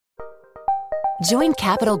Join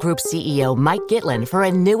Capital Group CEO Mike Gitlin for a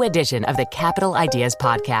new edition of the Capital Ideas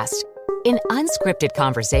Podcast. In unscripted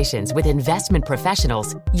conversations with investment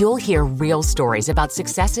professionals, you'll hear real stories about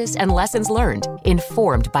successes and lessons learned,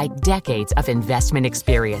 informed by decades of investment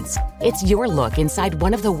experience. It's your look inside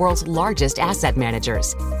one of the world's largest asset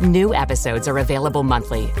managers. New episodes are available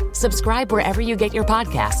monthly. Subscribe wherever you get your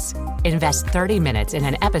podcasts. Invest 30 minutes in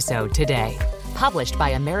an episode today. Published by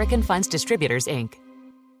American Funds Distributors, Inc.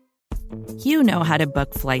 You know how to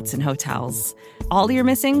book flights and hotels. All you're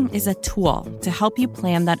missing is a tool to help you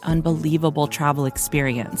plan that unbelievable travel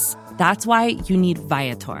experience. That's why you need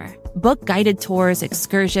Viator. Book guided tours,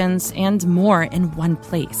 excursions, and more in one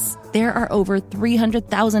place. There are over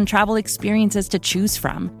 300,000 travel experiences to choose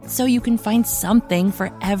from, so you can find something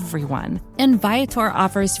for everyone. And Viator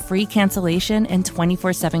offers free cancellation and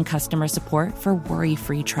 24/7 customer support for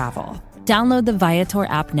worry-free travel. Download the Viator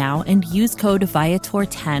app now and use code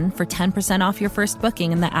Viator10 for 10% off your first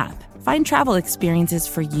booking in the app. Find travel experiences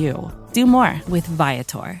for you. Do more with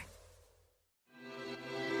Viator.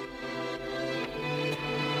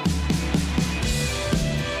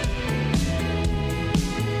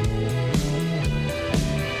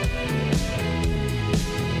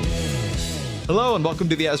 Hello and welcome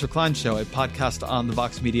to the Ezra Klein Show, a podcast on the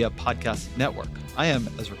Vox Media Podcast Network. I am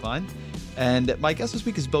Ezra Klein. And my guest this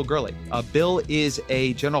week is Bill Gurley. Bill is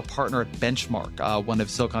a general partner at Benchmark, one of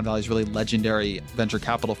Silicon Valley's really legendary venture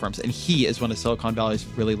capital firms. And he is one of Silicon Valley's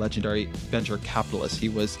really legendary venture capitalists. He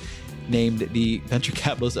was named the Venture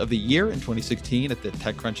Capitalist of the Year in 2016 at the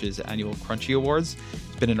TechCrunch's annual Crunchy Awards.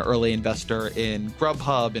 He's been an early investor in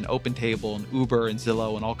Grubhub and OpenTable and Uber and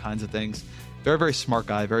Zillow and all kinds of things. Very, very smart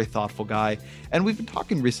guy, very thoughtful guy. And we've been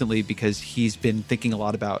talking recently because he's been thinking a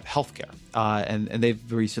lot about healthcare. And they've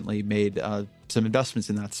recently made some investments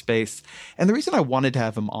in that space. And the reason I wanted to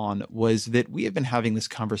have him on was that we have been having this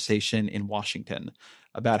conversation in Washington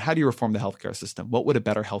about how do you reform the healthcare system? What would a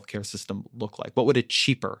better healthcare system look like? What would a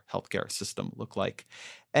cheaper healthcare system look like?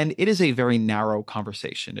 And it is a very narrow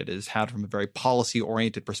conversation. It is had from a very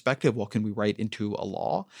policy-oriented perspective. What can we write into a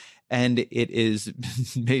law? And it is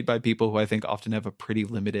made by people who I think often have a pretty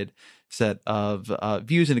limited set of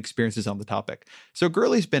views and experiences on the topic. So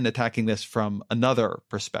Gurley's been attacking this from another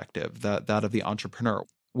perspective, that of the entrepreneur.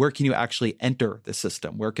 Where can you actually enter the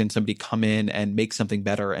system? Where can somebody come in and make something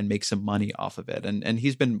better and make some money off of it? And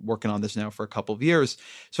he's been working on this now for a couple of years.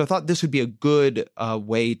 So I thought this would be a good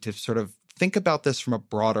way to sort of think about this from a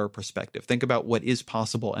broader perspective. Think about what is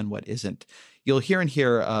possible and what isn't. You'll hear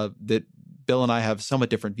that Bill and I have somewhat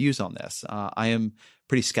different views on this. I am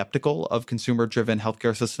pretty skeptical of consumer-driven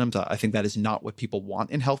healthcare systems. I think that is not what people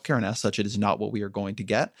want in healthcare, and as such, it is not what we are going to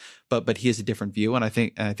get. But he has a different view, and I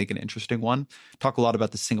think an interesting one. Talk a lot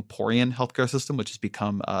about the Singaporean healthcare system, which has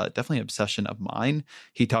become definitely an obsession of mine.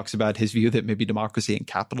 He talks about his view that maybe democracy and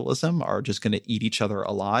capitalism are just going to eat each other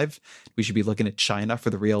alive. We should be looking at China for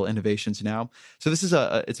the real innovations now. So this is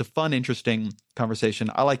it's a fun, interesting conversation.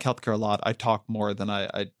 I like healthcare a lot. I talk more than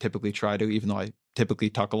I typically try to, even though I typically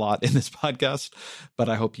talk a lot in this podcast, but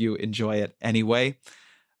I hope you enjoy it anyway.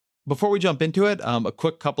 Before we jump into it, a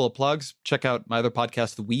quick couple of plugs. Check out my other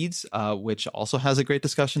podcast, The Weeds, which also has a great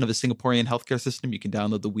discussion of the Singaporean healthcare system. You can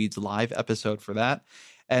download the Weeds live episode for that.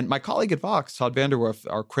 And my colleague at Vox, Todd VanDerWerff,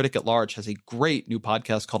 our critic at large, has a great new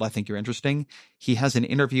podcast called I Think You're Interesting. He has an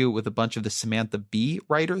interview with a bunch of the Samantha Bee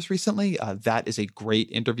writers recently. That is a great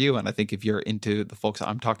interview. And I think if you're into the folks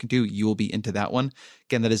I'm talking to, you will be into that one.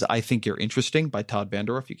 Again, that is I Think You're Interesting by Todd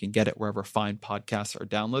VanDerWerff. You can get it wherever fine podcasts are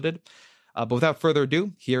downloaded. But without further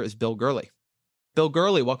ado, here is Bill Gurley. Bill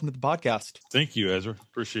Gurley, welcome to the podcast. Thank you, Ezra.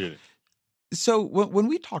 Appreciate it. So when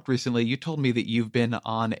we talked recently, you told me that you've been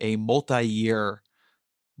on a multi-year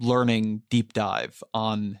learning deep dive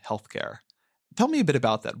on healthcare. Tell me a bit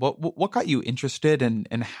about that. What got you interested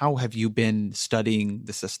and how have you been studying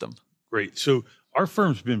the system? Great. So our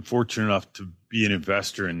firm's been fortunate enough to be an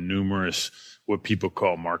investor in numerous what people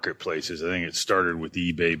call marketplaces. I think it started with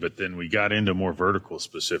eBay, but then we got into more vertical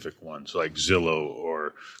specific ones like Zillow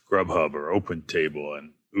or Grubhub or OpenTable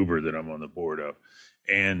and Uber that I'm on the board of.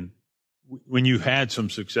 And when you had some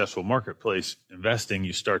successful marketplace investing,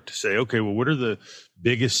 you start to say, okay, well, what are the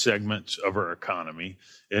biggest segments of our economy?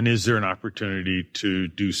 And is there an opportunity to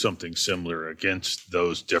do something similar against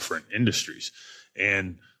those different industries?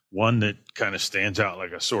 And one that kind of stands out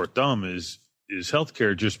like a sore thumb is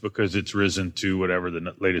healthcare, just because it's risen to whatever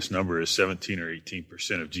the latest number is, 17 or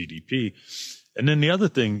 18% of GDP. And then the other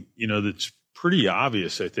thing, that's pretty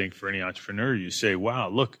obvious, I think, for any entrepreneur, you say, wow,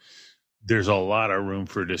 look, there's a lot of room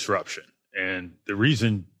for disruption. And the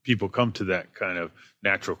reason people come to that kind of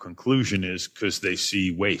natural conclusion is because they see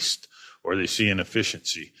waste or they see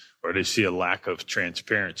inefficiency, or they see a lack of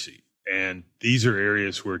transparency. And these are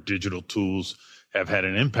areas where digital tools have had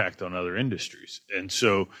an impact on other industries. And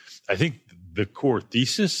so I think the core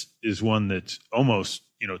thesis is one that's almost,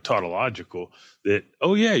 tautological, that,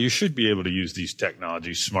 oh yeah, you should be able to use these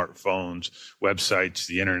technologies, smartphones, websites,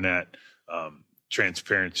 the internet,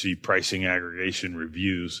 transparency, pricing aggregation,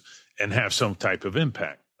 reviews, and have some type of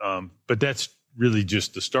impact. But that's really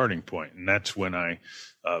just the starting point. And that's when I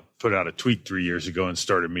put out a tweet 3 years ago and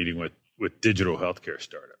started meeting with digital healthcare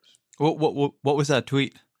startups. What was that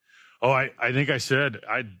tweet? Oh, I think I said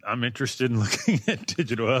I'm interested in looking at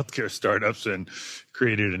digital healthcare startups, and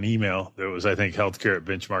created an email that was, I think,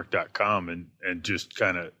 healthcare@benchmark.com, and just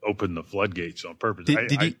kind of opened the floodgates on purpose.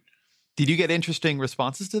 Did you get interesting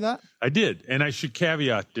responses to that? I did. And I should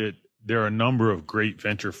caveat that there are a number of great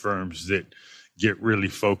venture firms that get really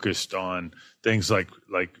focused on things like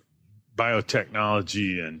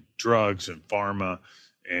biotechnology and drugs and pharma,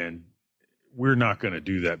 and we're not going to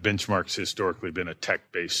do that. Benchmark's historically been a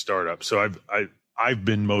tech-based startup. So I've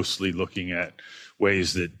been mostly looking at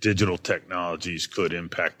ways that digital technologies could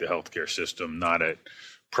impact the healthcare system, not at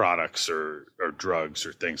products or drugs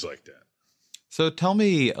or things like that. So tell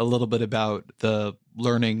me a little bit about the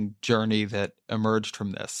learning journey that emerged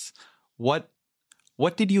from this. What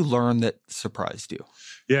did you learn that surprised you?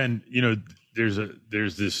 Yeah, and there's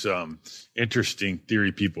this interesting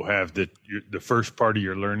theory people have that the first part of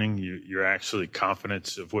your learning, your actually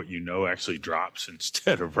confidence of what you know actually drops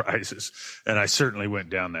instead of rises. And I certainly went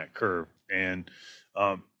down that curve. And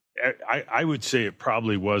I would say it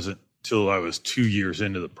probably wasn't till I was 2 years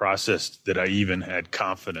into the process that I even had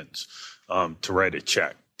confidence to write a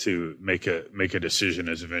check, to make a decision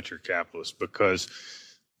as a venture capitalist, because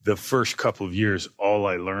the first couple of years, all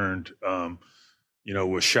I learned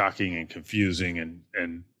was shocking and confusing,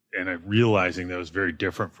 and realizing that it was very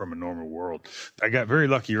different from a normal world. I got very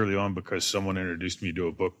lucky early on because someone introduced me to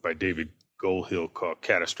a book by David Goldhill called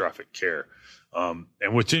Catastrophic Care. And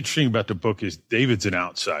what's interesting about the book is David's an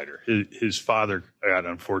outsider. His father got,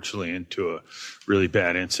 unfortunately, into a really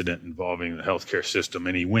bad incident involving the healthcare system,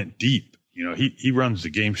 and he went deep. He runs the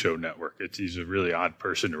Game Show Network. He's a really odd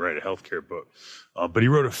person to write a healthcare book. But he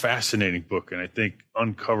wrote a fascinating book, and I think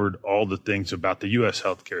uncovered all the things about the U.S.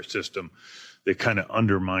 healthcare system that kind of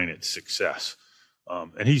undermine its success.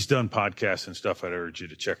 And he's done podcasts and stuff. I'd urge you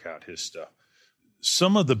to check out his stuff.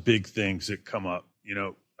 Some of the big things that come up,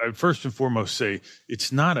 I would first and foremost say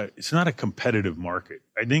it's not a competitive market.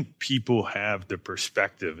 I think people have the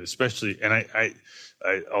perspective, especially, and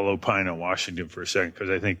I'll opine on Washington for a second, because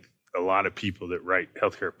I think a lot of people that write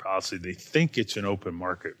healthcare policy, they think it's an open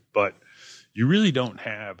market, but you really don't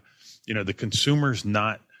have, the consumer's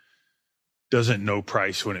doesn't know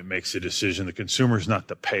price when it makes a decision. The consumer's not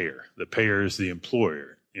the payer. The payer is the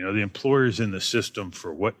employer. The employer's in the system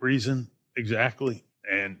for what reason exactly?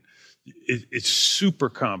 And it's super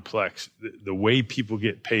complex, the way people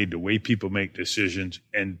get paid, the way people make decisions,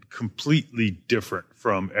 and completely different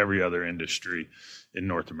from every other industry in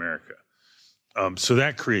North America. So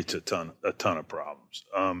that creates a ton of problems.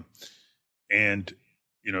 And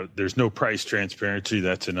there's no price transparency.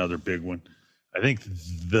 That's another big one. I think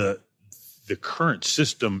the current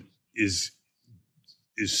system is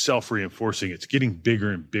self-reinforcing. It's getting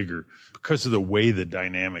bigger and bigger because of the way the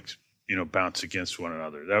dynamics, bounce against one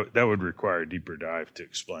another. That would require a deeper dive to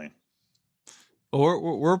explain. Well,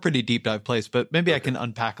 we're a pretty deep dive place, but maybe okay. I can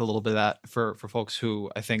unpack a little bit of that for folks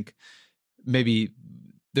who I think maybe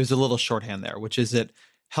there's a little shorthand there, which is that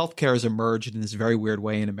healthcare has emerged in this very weird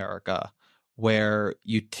way in America where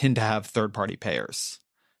you tend to have third-party payers.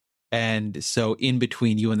 And so in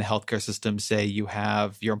between you and the healthcare system, say you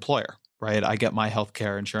have your employer, right? I get my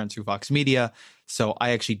healthcare insurance through Vox Media, so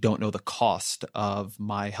I actually don't know the cost of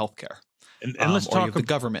my healthcare. And let's talk about the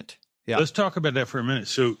government. Yeah. Let's talk about that for a minute.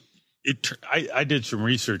 So I did some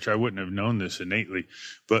research. I wouldn't have known this innately,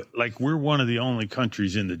 but we're one of the only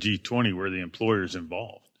countries in the G20 where the employer is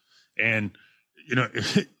involved. And,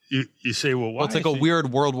 you say, well, why? Well, it's like a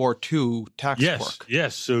weird World War II tax work.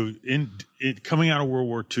 Yes. So coming out of World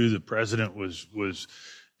War II, the president was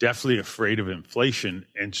definitely afraid of inflation.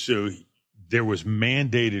 And so there was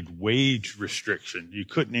mandated wage restriction. You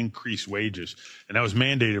couldn't increase wages, and that was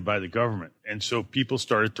mandated by the government. And so people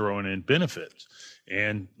started throwing in benefits.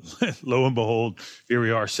 And lo and behold, here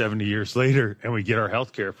we are 70 years later, and we get our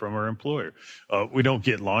health care from our employer. We don't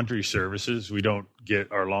get laundry services. We don't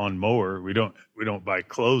get our lawn mower. We don't buy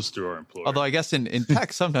clothes through our employer. Although I guess in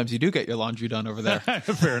tech, sometimes you do get your laundry done over there.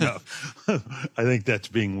 Fair enough. I think that's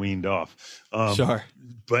being weaned off. Sure.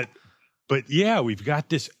 But But yeah, we've got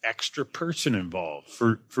this extra person involved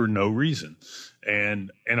for no reason. And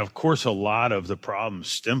of course, a lot of the problems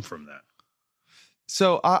stem from that.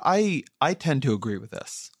 So I tend to agree with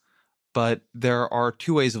this, but there are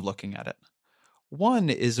two ways of looking at it. One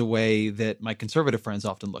is a way that my conservative friends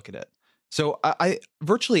often look at it. So I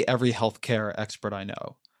virtually every healthcare expert I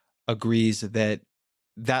know agrees that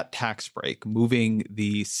tax break, moving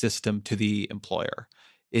the system to the employer,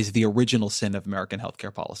 is the original sin of American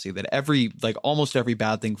healthcare policy, that almost every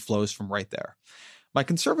bad thing flows from right there. My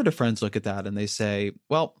conservative friends look at that and they say,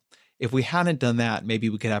 well, if we hadn't done that, maybe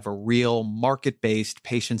we could have a real market-based,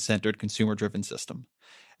 patient-centered, consumer-driven system.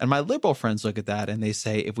 And my liberal friends look at that and they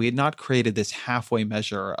say, if we had not created this halfway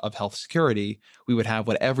measure of health security, we would have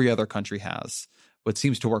what every other country has, what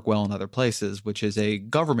seems to work well in other places, which is a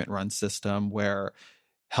government-run system where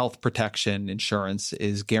health protection insurance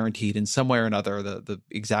is guaranteed in some way or another. The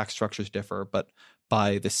exact structures differ, but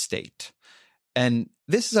by the state. And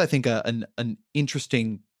this is, I think, an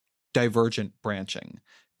interesting divergent branching,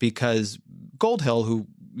 because Goldhill, who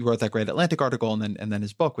wrote that great Atlantic article and then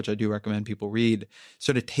his book, which I do recommend people read,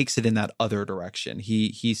 sort of takes it in that other direction.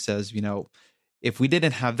 He says, if we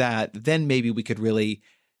didn't have that, then maybe we could really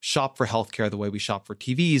shop for healthcare the way we shop for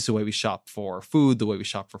TVs, the way we shop for food, the way we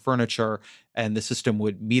shop for furniture, and the system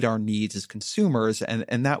would meet our needs as consumers,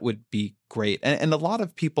 and that would be great. And a lot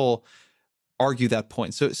of people argue that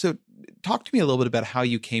point. So talk to me a little bit about how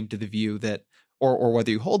you came to the view that, or whether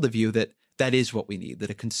you hold the view that is what we need, that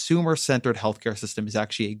a consumer-centered healthcare system is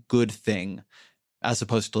actually a good thing as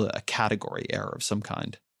opposed to a category error of some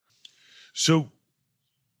kind. So,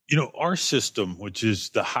 our system, which is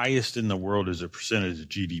the highest in the world as a percentage of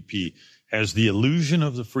GDP, has the illusion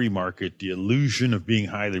of the free market, the illusion of being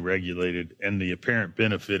highly regulated, and the apparent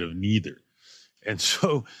benefit of neither. And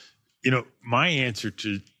so, my answer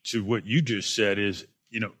to what you just said is,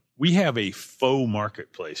 we have a faux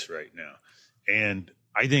marketplace right now. And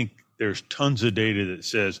I think there's tons of data that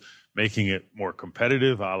says making it more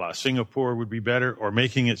competitive, a la Singapore, would be better, or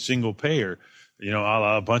making it single payer, a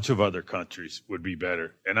la a bunch of other countries, would be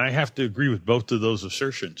better. And I have to agree with both of those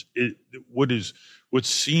assertions. What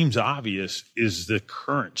seems obvious is the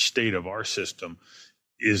current state of our system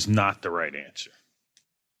is not the right answer.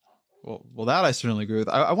 Well, that I certainly agree with.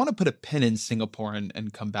 I want to put a pin in Singapore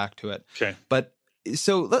and come back to it. Okay. But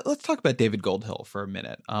so let's talk about David Goldhill for a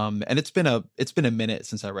minute. And it's been a minute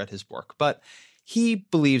since I read his work, but he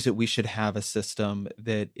believes that we should have a system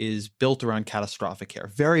that is built around catastrophic care,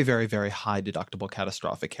 very, very, very high deductible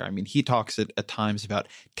catastrophic care. I mean, he talks at times about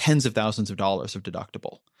tens of thousands of dollars of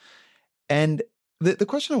deductible. And the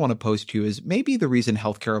question I want to pose to you is, maybe the reason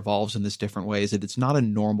healthcare evolves in this different way is that it's not a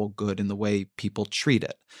normal good in the way people treat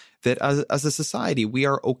it. That as a society, we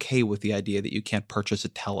are okay with the idea that you can't purchase a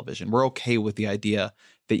television. We're okay with the idea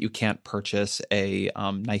that you can't purchase a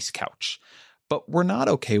nice couch. But we're not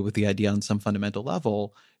okay with the idea on some fundamental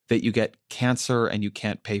level that you get cancer and you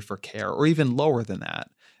can't pay for care, or even lower than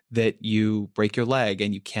that you break your leg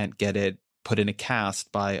and you can't get it put in a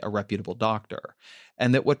cast by a reputable doctor.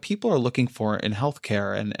 And that what people are looking for in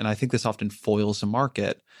healthcare, and I think this often foils the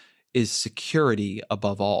market, is security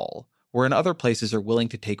above all, where in other places are willing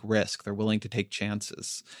to take risk, they're willing to take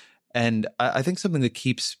chances. And I think something that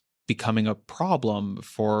keeps becoming a problem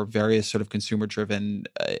for various sort of consumer-driven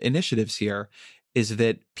initiatives here is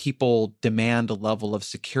that people demand a level of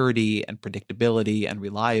security and predictability and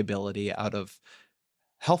reliability out of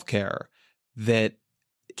healthcare that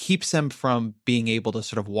keeps them from being able to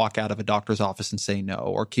sort of walk out of a doctor's office and say no,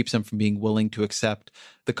 or keeps them from being willing to accept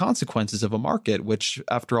the consequences of a market, which,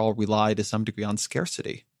 after all, rely to some degree on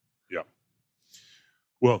scarcity. Yeah.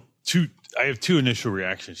 Well, I have two initial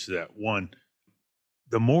reactions to that. One,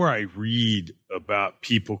 the more I read about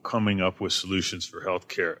people coming up with solutions for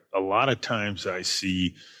healthcare, a lot of times I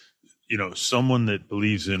see, someone that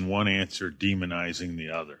believes in one answer demonizing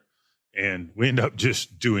the other. And we end up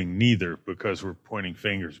just doing neither because we're pointing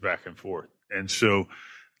fingers back and forth. And so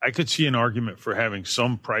I could see an argument for having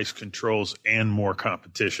some price controls and more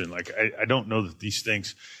competition. Like, I don't know that these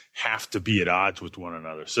things have to be at odds with one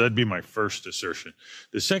another. So that'd be my first assertion.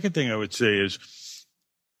 The second thing I would say is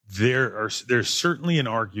there's certainly an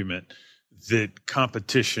argument that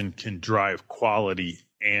competition can drive quality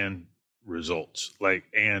and results,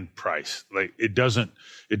 and price. It doesn't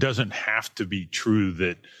have to be true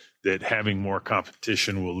that having more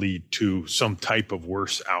competition will lead to some type of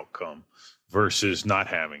worse outcome versus not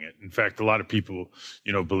having it. In fact, a lot of people,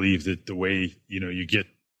 believe that the way, you get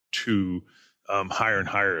to higher and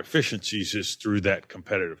higher efficiencies is through that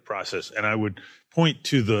competitive process. And I would point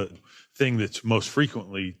to the thing that's most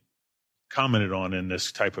frequently commented on in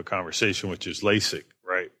this type of conversation, which is LASIK,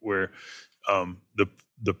 right? Where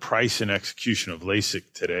the price and execution of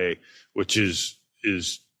LASIK today, which is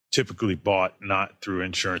typically bought not through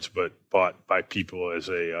insurance, but bought by people as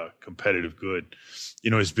a competitive good,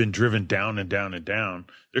 has been driven down and down and down.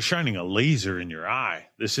 They're shining a laser in your eye.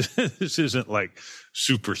 This isn't like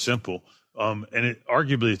super simple. And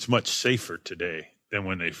arguably it's much safer today than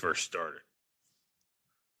when they first started.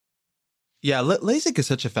 Yeah, LASIK is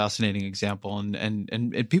such a fascinating example,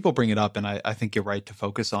 and people bring it up, and I think you're right to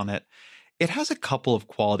focus on it. It has a couple of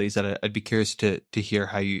qualities that I'd be curious to hear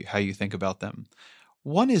how you think about them.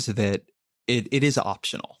 One is that it is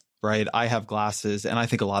optional, right? I have glasses and I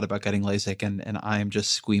think a lot about getting LASIK, and I am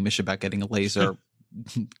just squeamish about getting a laser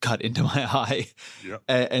cut into my eye. Yep.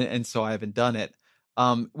 And so I haven't done it,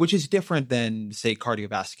 which is different than, say,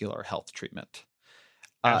 cardiovascular health treatment.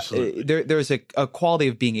 There's a quality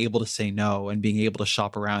of being able to say no and being able to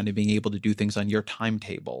shop around and being able to do things on your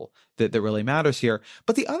timetable that really matters here.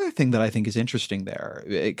 But the other thing that I think is interesting there,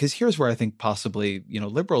 because here's where I think possibly,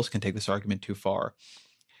 liberals can take this argument too far.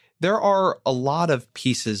 There are a lot of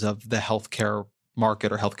pieces of the healthcare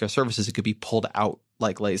market or healthcare services that could be pulled out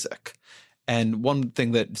like LASIK. And one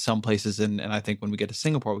thing that some places, and I think when we get to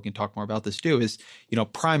Singapore, we can talk more about this too, is,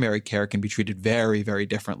 primary care can be treated very, very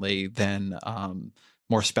differently than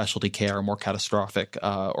more specialty care, more catastrophic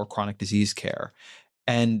or chronic disease care.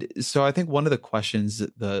 And so I think one of the questions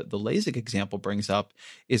that the LASIK example brings up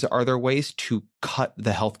is, are there ways to cut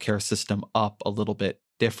the healthcare system up a little bit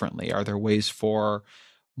differently? Are there ways for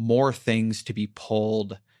more things to be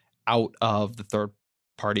pulled out of the third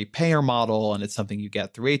party payer model, and it's something you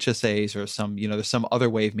get through HSAs or there's some other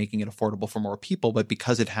way of making it affordable for more people, but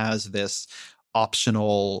because it has this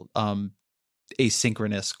optional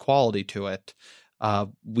asynchronous quality to it,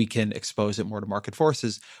 we can expose it more to market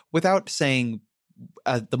forces without saying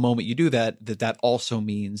at the moment you do that also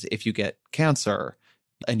means if you get cancer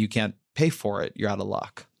and you can't pay for it, you're out of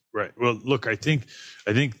luck. Right. Well, look, I think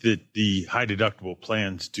that the high deductible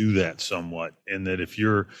plans do that somewhat, in that if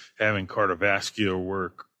you're having cardiovascular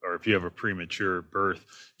work or if you have a premature birth,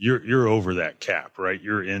 you're over that cap, right?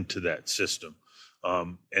 You're into that system.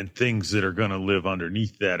 And things that are going to live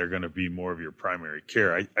underneath that are going to be more of your primary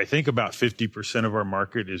care. I think about 50% of our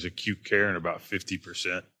market is acute care and about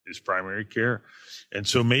 50% is primary care. And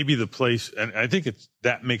so maybe the place, and I think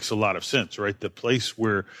that makes a lot of sense, right? The place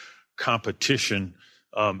where competition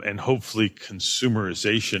and hopefully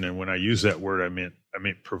consumerization, and when I use that word, I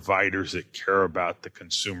meant providers that care about the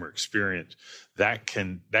consumer experience, that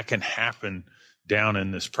can happen down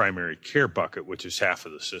in this primary care bucket, which is half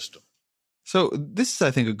of the system. So this is,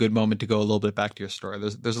 I think, a good moment to go a little bit back to your story.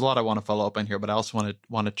 There's a lot I want to follow up on here, but I also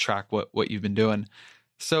want to track what you've been doing.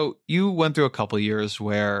 So you went through a couple of years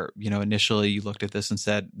where, initially you looked at this and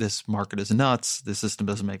said, this market is nuts. This system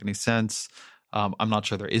doesn't make any sense. I'm not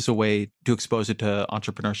sure there is a way to expose it to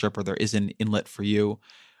entrepreneurship, or there is an inlet for you.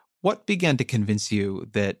 What began to convince you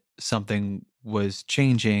that something was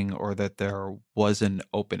changing or that there was an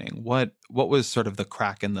opening? What was sort of the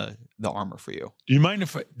crack in the armor for you? Do you mind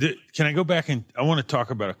if can I go back and I want to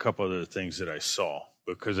talk about a couple of the things that I saw,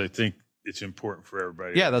 because I think it's important for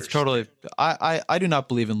everybody. Yeah, that's totally. I do not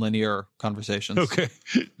believe in linear conversations. Okay.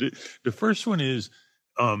 The first one is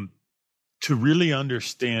to really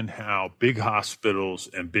understand how big hospitals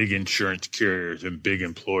and big insurance carriers and big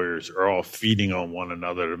employers are all feeding on one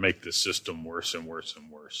another to make the system worse and worse and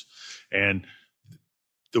worse. And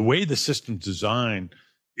the way the system's designed,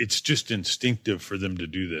 it's just instinctive for them to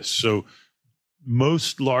do this. So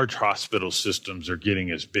most large hospital systems are getting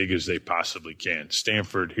as big as they possibly can.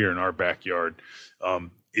 Stanford, here in our backyard,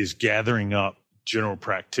 is gathering up general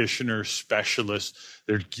practitioners, specialists.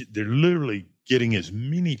 They're literally getting as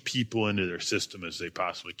many people into their system as they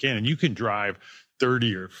possibly can. And you can drive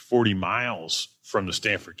 30 or 40 miles from the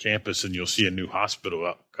Stanford campus and you'll see a new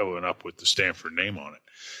hospital going up with the Stanford name on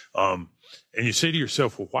it. And you say to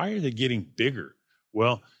yourself, well, why are they getting bigger?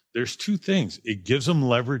 Well, there's two things. It gives them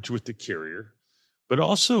leverage with the carrier, but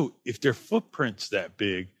also if their footprint's that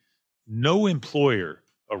big, no employer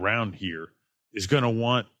around here is going to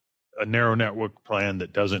want a narrow network plan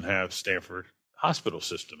that doesn't have Stanford hospital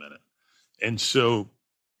system in it. And so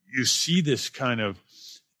you see this kind of,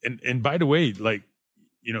 and by the way, like,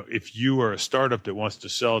 if you are a startup that wants to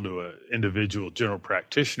sell to an individual general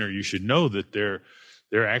practitioner, you should know that they're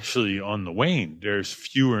actually on the wane. There's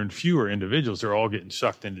fewer and fewer individuals. They're all getting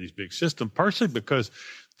sucked into these big systems, partially because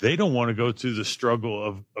they don't want to go through the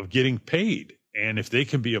struggle of getting paid. And if they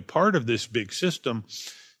can be a part of this big system,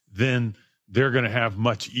 then they're going to have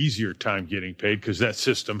much easier time getting paid because that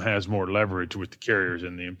system has more leverage with the carriers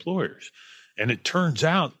and the employers. And it turns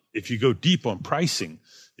out, if you go deep on pricing,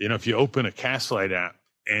 if you open a Castlight app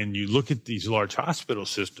and you look at these large hospital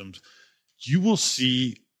systems, you will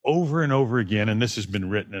see over and over again, and this has been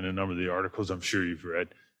written in a number of the articles I'm sure you've read,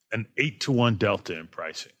 an 8-to-1 delta in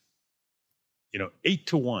pricing.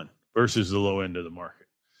 8-to-1 versus the low end of the market.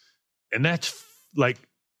 And that's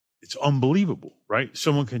it's unbelievable, right?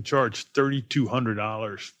 Someone can charge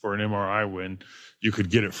 $3,200 for an MRI when you could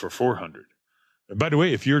get it for $400. And by the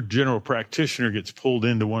way, if your general practitioner gets pulled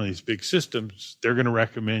into one of these big systems, they're going to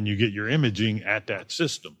recommend you get your imaging at that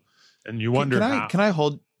system. And you wonder Can I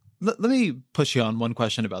hold? Let me push you on one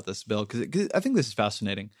question about this, Bill, because I think this is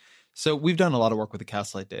fascinating. So we've done a lot of work with the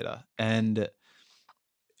Castlight data, and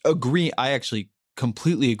I actually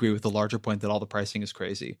completely agree with the larger point that all the pricing is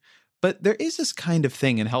crazy. But there is this kind of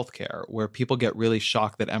thing in healthcare where people get really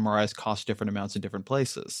shocked that MRIs cost different amounts in different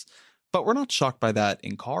places. But we're not shocked by that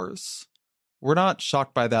in cars. We're not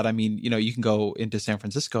shocked by that. I mean, you can go into San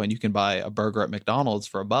Francisco and you can buy a burger at McDonald's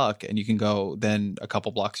for $1, and you can go then a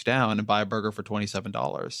couple blocks down and buy a burger for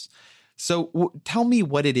 $27. So tell me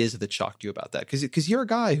what it is that shocked you about that. Because you're a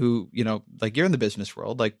guy who, you're in the business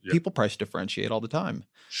world, people price differentiate all the time.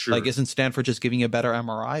 Sure. Isn't Stanford just giving you better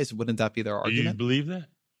MRIs? Wouldn't that be their argument? Do you believe that?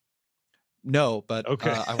 No, but okay.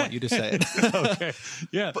 I want you to say it. Okay,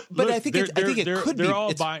 yeah, but look, I think it could be.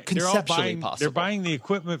 It's conceptually possible. They're buying the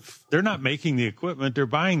equipment. They're not making the equipment. They're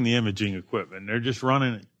buying the imaging equipment. They're just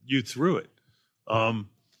running you through it.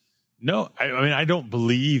 No, I don't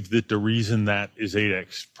believe that the reason that is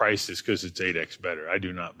 8x price is because it's 8x better. I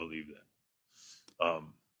do not believe that.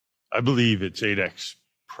 I believe it's 8x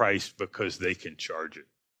price because they can charge it.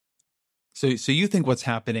 So you think what's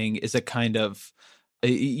happening is a kind of.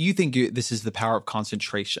 You think this is the power of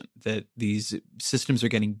concentration, that these systems are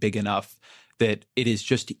getting big enough that it is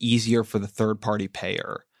just easier for the third-party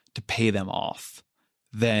payer to pay them off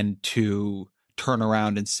than to turn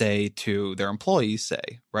around and say to their employees,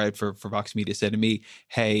 right? For Vox Media, say to me,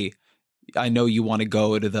 hey, I know you want to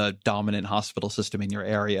go to the dominant hospital system in your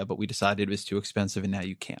area, but we decided it was too expensive and now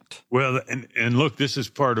you can't. Well, and look, this is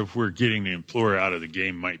part of where getting the employer out of the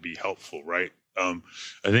game might be helpful, right? I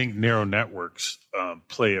think narrow networks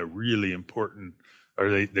play a really important,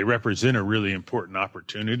 or they represent a really important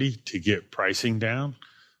opportunity to get pricing down.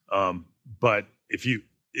 But if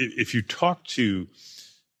you talk to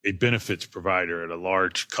a benefits provider at a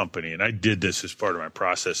large company, and I did this as part of my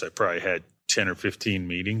process, I probably had 10 or 15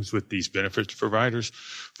 meetings with these benefits providers.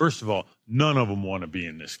 First of all, none of them want to be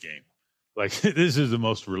in this game. This is the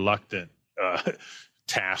most reluctant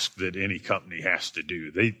task that any company has to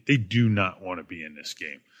do. They do not want to be in this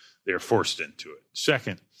game. They're forced into it.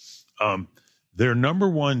 Second, their number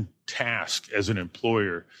one task as an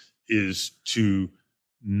employer is to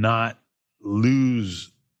not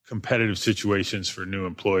lose competitive situations for new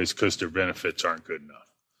employees because their benefits aren't good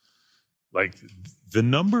enough. The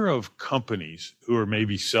number of companies who are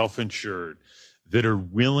maybe self-insured that are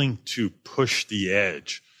willing to push the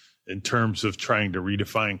edge in terms of trying to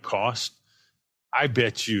redefine cost, I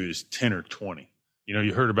bet you is 10 or 20.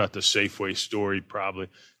 You heard about the Safeway story, probably.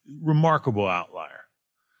 Remarkable outlier.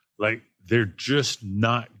 They're just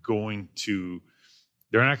not going to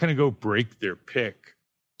go break their pick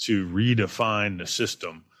to redefine the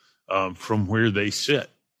system from where they sit.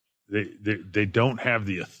 They don't have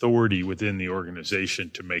the authority within the organization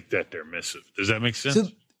to make that their missive. Does that make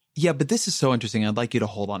sense? Yeah, but this is so interesting. I'd like you to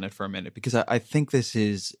hold on it for a minute, because I think this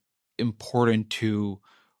is important to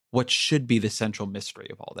what should be the central mystery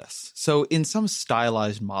of all this. So in some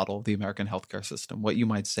stylized model of the American healthcare system, what you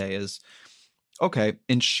might say is, okay,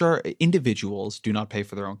 individuals do not pay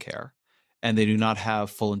for their own care, and they do not have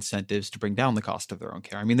full incentives to bring down the cost of their own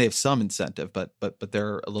care. I mean, they have some incentive, but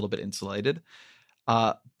they're a little bit insulated.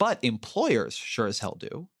 But employers sure as hell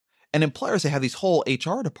do. And employers, they have these whole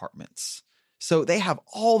HR departments. So they have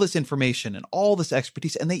all this information and all this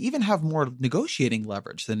expertise, and they even have more negotiating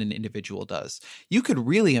leverage than an individual does. You could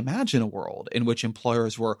really imagine a world in which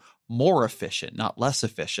employers were more efficient, not less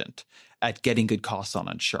efficient, at getting good costs on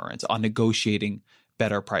insurance, on negotiating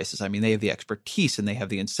better prices. I mean, they have the expertise and they have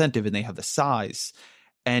the incentive and they have the size.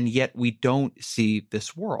 And yet we don't see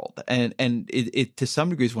this world. And it to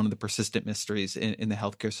some degree is one of the persistent mysteries in the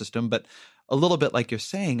healthcare system. But a little bit like you're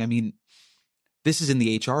saying, I mean, this is in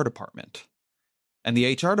the HR department. And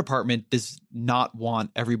the HR department does not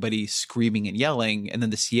want everybody screaming and yelling. And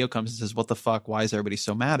then the CEO comes and says, what the fuck? Why is everybody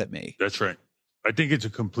so mad at me? That's right. I think it's a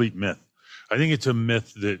complete myth. I think it's a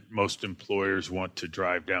myth that most employers want to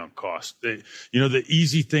drive down costs. The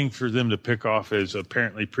easy thing for them to pick off is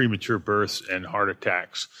apparently premature births and heart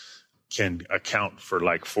attacks can account for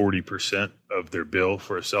like 40% of their bill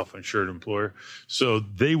for a self-insured employer. So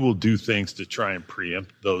they will do things to try and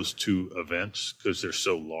preempt those two events because they're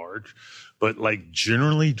so large. But like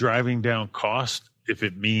generally driving down cost, if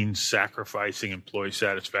it means sacrificing employee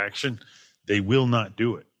satisfaction, they will not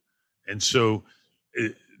do it. And so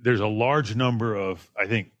there's a large number of, I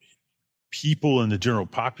think, people in the general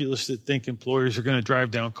populace that think employers are going to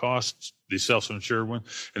drive down costs, the self-insured one.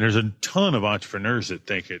 And there's a ton of entrepreneurs that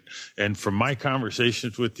think it. And from my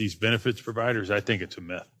conversations with these benefits providers, I think it's a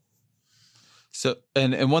myth. So,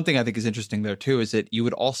 and one thing I think is interesting there too, is that you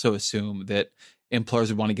would also assume that employers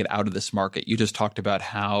would want to get out of this market. You just talked about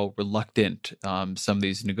how reluctant some of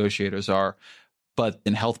these negotiators are. But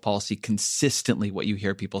in health policy, consistently what you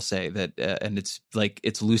hear people say that, and it's like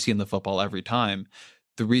it's Lucy in the football every time,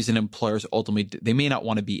 the reason employers ultimately, they may not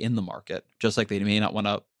want to be in the market, just like they may not want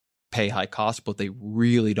to pay high costs, but what they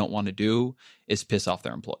really don't want to do is piss off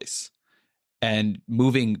their employees. And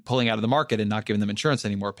pulling out of the market and not giving them insurance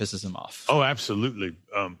anymore pisses them off. Oh, absolutely.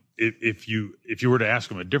 If you were to ask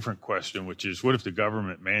them a different question, which is, what if the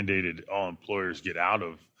government mandated all employers get out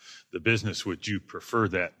of the business? Would you prefer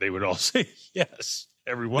that? They would all say yes.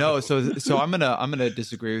 Everyone. No, so I'm gonna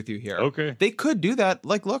disagree with you here. Okay, they could do that.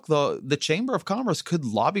 Like, look, the Chamber of Commerce could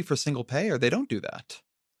lobby for single payer. They don't do that.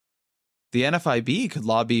 The NFIB could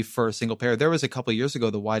lobby for a single payer. There was a couple of years ago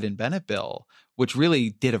the Wyden-Bennett bill, which really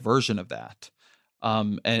did a version of that,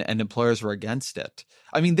 and employers were against it.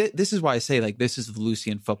 I mean, this is why I say, like, this is the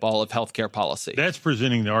Lucian football of healthcare policy. That's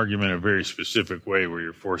presenting the argument in a very specific way, where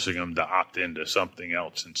you're forcing them to opt into something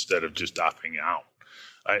else instead of just opting out.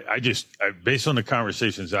 I based on the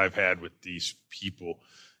conversations I've had with these people,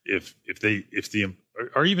 if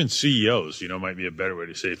even CEOs, might be a better way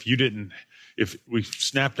to say, if we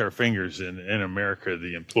snapped our fingers and in America,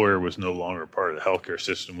 the employer was no longer part of the healthcare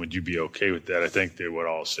system, would you be okay with that? I think they would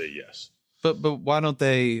all say yes. But why don't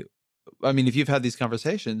they? I mean, if you've had these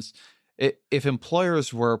conversations, if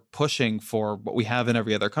employers were pushing for what we have in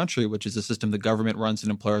every other country, which is a system the government runs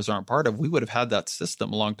and employers aren't part of, we would have had that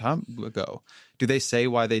system a long time ago. Do they say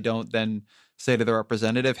why they don't then say to the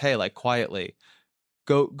representative, hey, like, quietly,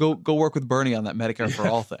 go work with Bernie on that Medicare for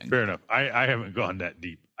all thing? Fair enough. I haven't gone that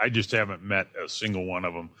deep. I just haven't met a single one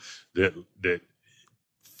of them that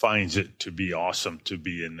finds it to be awesome to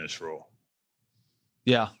be in this role.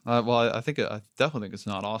 Yeah. Well, I definitely think it's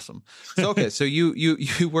not awesome. So, okay. So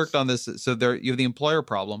you worked on this. So there, you have the employer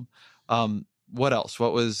problem. What else?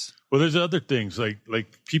 Well, there's other things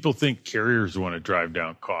like people think carriers want to drive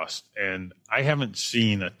down costs, and I haven't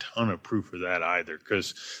seen a ton of proof of that either,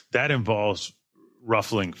 because that involves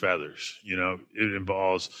ruffling feathers. It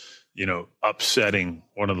involves, upsetting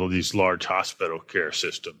one of these large hospital care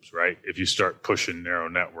systems, right? If you start pushing narrow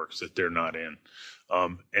networks that they're not in.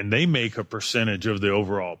 And they make a percentage of the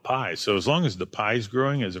overall pie. So as long as the pie is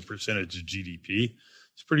growing as a percentage of GDP,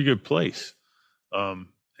 it's a pretty good place. And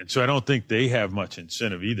so I don't think they have much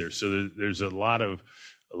incentive either. So there's a lot of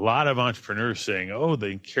entrepreneurs saying, oh, I'm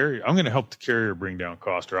going to help the carrier bring down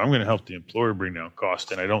cost, or I'm going to help the employer bring down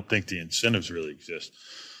cost. And I don't think the incentives really exist.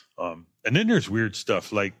 And then there's weird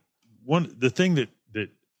stuff. Like the thing that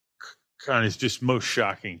kind of is just most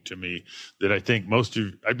shocking to me, that I think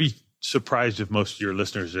I'd be surprised if most of your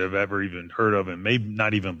listeners have ever even heard of, and may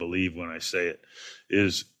not even believe when I say it,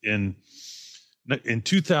 is in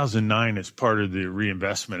 2009, as part of the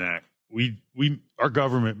Reinvestment Act, our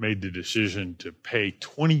government made the decision to pay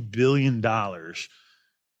 $20 billion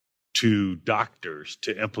to doctors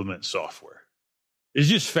to implement software. It's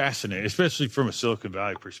just fascinating, especially from a Silicon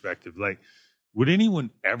Valley perspective. Like, would anyone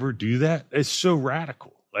ever do that? It's so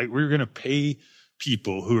radical. Like, we're going to pay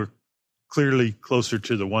people who are clearly closer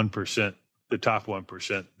to the 1%, the top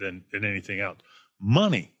 1% than anything else,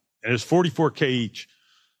 money. And it's $44K each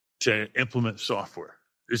to implement software.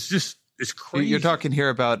 It's crazy. You're talking here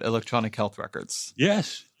about electronic health records.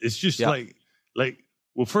 Yes. It's just like,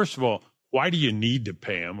 well, first of all, why do you need to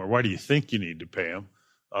pay them, or why do you think you need to pay them?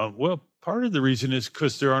 Well, part of the reason is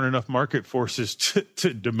because there aren't enough market forces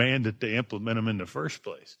to demand that they implement them in the first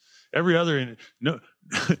place.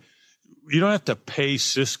 You don't have to pay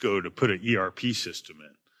Cisco to put an ERP system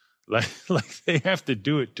in. Like they have to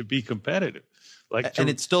do it to be competitive. And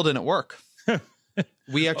it still didn't work.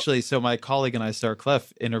 We actually, so my colleague and I, Sarah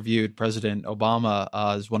Cliff, interviewed President Obama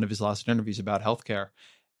as one of his last interviews about healthcare,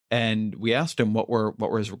 and we asked him what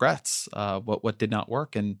were his regrets, what did not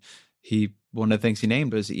work, and one of the things he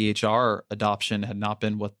named was EHR adoption had not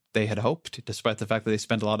been what they had hoped, despite the fact that they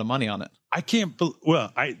spent a lot of money on it.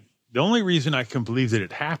 The only reason I can believe that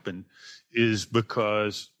it happened is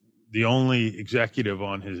because the only executive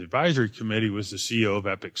on his advisory committee was the CEO of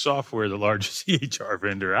Epic Software, the largest EHR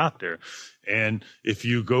vendor out there. And if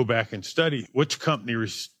you go back and study which company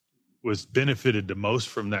was benefited the most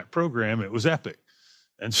from that program, it was Epic.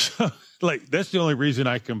 And so, like, that's the only reason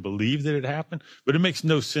I can believe that it happened, but it makes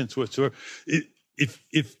no sense whatsoever.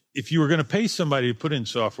 If you were going to pay somebody to put in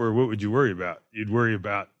software, what would you worry about? You'd worry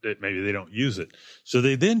about that maybe they don't use it. So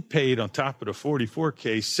they then paid on top of the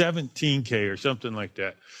 44K, 17K or something like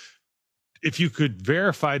that. If you could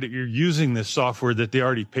verify that you're using this software that they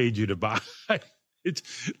already paid you to buy,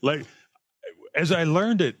 it's like, as I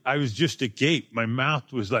learned it, I was just agape. My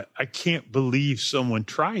mouth was like, I can't believe someone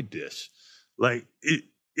tried this. Like,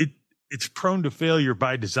 it's prone to failure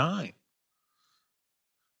by design.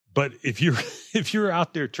 But if you're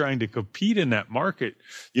out there trying to compete in that market,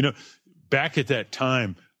 back at that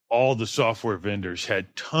time, all the software vendors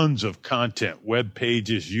had tons of content, web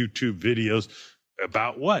pages, YouTube videos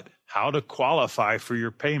about what? How to qualify for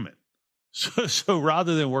your payment. So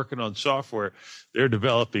rather than working on software, they're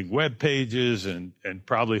developing web pages and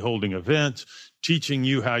probably holding events, teaching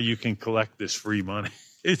you how you can collect this free money.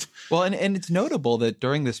 And it's notable that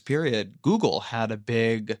during this period, Google had a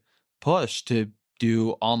big push to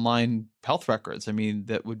do online health records. I mean,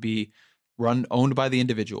 that would be owned by the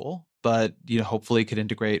individual, but hopefully could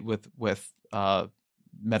integrate with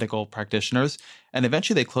medical practitioners. And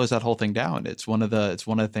eventually they closed that whole thing down. It's one of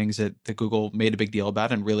the things that Google made a big deal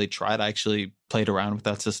about and really tried. I actually played around with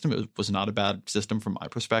that system. It was not a bad system from my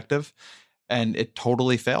perspective, and it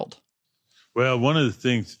totally failed. Well, one of the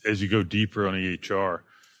things as you go deeper on EHR,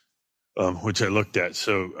 which I looked at.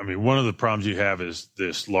 So, I mean, one of the problems you have is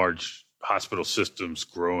this large hospital systems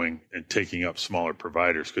growing and taking up smaller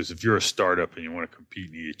providers. Because if you're a startup and you want to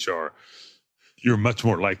compete in EHR, you're much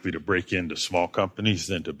more likely to break into small companies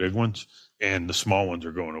than to big ones. And the small ones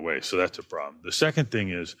are going away. So that's a problem. The second thing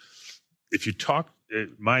is, if you talk,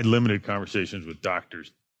 my limited conversations with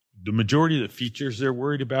doctors, the majority of the features they're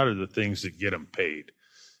worried about are the things that get them paid.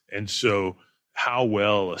 And so how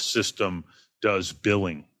well a system does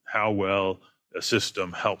billing, how well a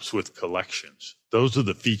system helps with collections. Those are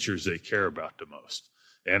the features they care about the most.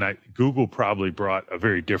 And Google probably brought a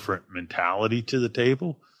very different mentality to the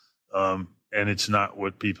table. And it's not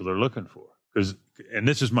what people are looking for. And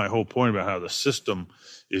this is my whole point about how the system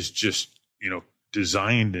is just,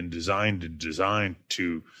 designed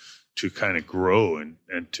to kind of grow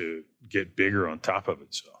and to get bigger on top of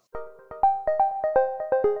itself.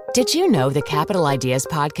 Did you know the Capital Ideas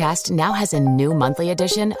podcast now has a new monthly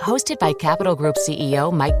edition hosted by Capital Group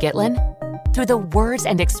CEO Mike Gitlin? Through the words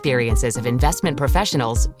and experiences of investment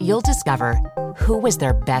professionals, you'll discover who was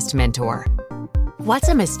their best mentor, what's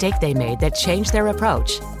a mistake they made that changed their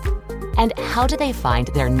approach, and how do they find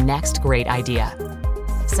their next great idea.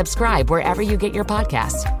 Subscribe wherever you get your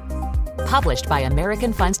podcasts. Published by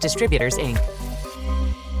American Funds Distributors, Inc.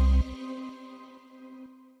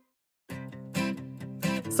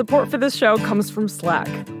 Support for this show comes from Slack.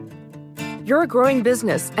 You're a growing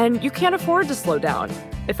business, and you can't afford to slow down.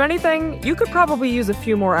 If anything, you could probably use a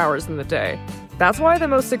few more hours in the day. That's why the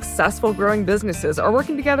most successful growing businesses are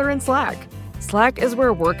working together in Slack. Slack is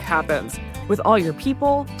where work happens, with all your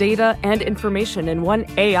people, data, and information in one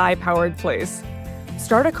AI-powered place.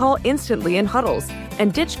 Start a call instantly in huddles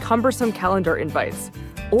and ditch cumbersome calendar invites.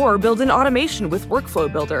 Or build an automation with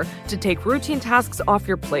Workflow Builder to take routine tasks off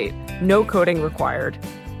your plate. No coding required.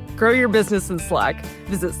 Grow your business in Slack.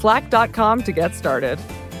 Visit slack.com to get started.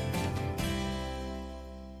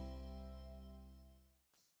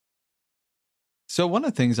 So one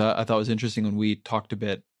of the things I thought was interesting when we talked a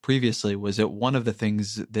bit previously was that one of the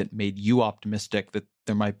things that made you optimistic that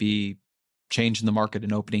there might be change in the market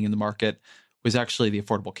and opening in the market was actually the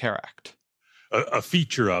Affordable Care Act. A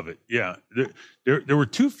feature of it, yeah. There were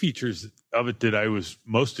two features of it that I was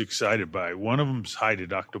most excited by. One of them is high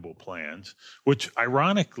deductible plans, which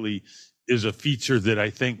ironically is a feature that I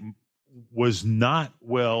think was not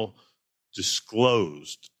well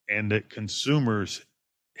disclosed and that consumers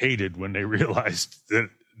hated when they realized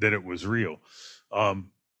that it was real.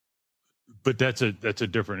 But that's a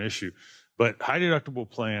different issue. But high deductible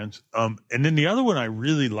plans, and then the other one I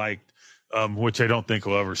really liked, which I don't think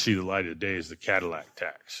will ever see the light of day, is the Cadillac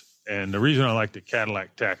tax. And the reason I like the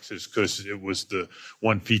Cadillac tax is because it was the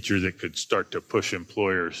one feature that could start to push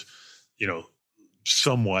employers,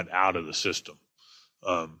 somewhat out of the system.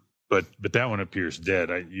 But that one appears dead.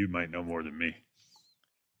 You might know more than me.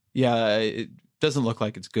 Yeah, it doesn't look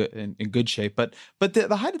like it's good in good shape. But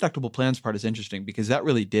the high deductible plans part is interesting because that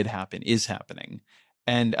really did happen, is happening.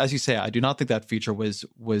 And as you say, I do not think that feature was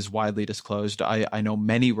widely disclosed. I know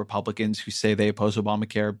many Republicans who say they oppose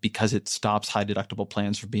Obamacare because it stops high deductible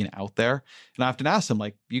plans from being out there. And I often ask them,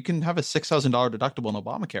 like, you can have a $6,000 deductible in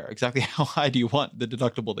Obamacare. Exactly how high do you want the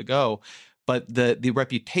deductible to go? But the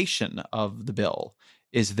reputation of the bill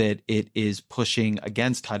is that it is pushing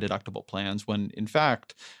against high deductible plans when, in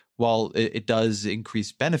fact, while it does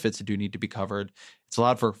increase benefits that do need to be covered, it's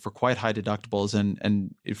allowed for quite high deductibles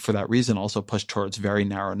and for that reason also pushed towards very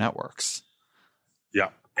narrow networks. Yeah,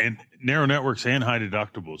 and narrow networks and high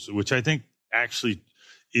deductibles, which I think actually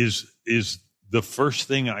is the first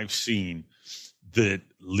thing I've seen that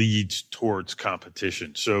leads towards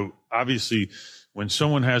competition. So obviously, when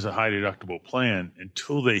someone has a high deductible plan,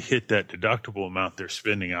 until they hit that deductible amount, they're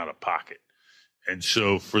spending out of pocket. And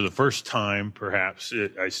so for the first time, perhaps,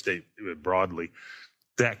 I state it broadly,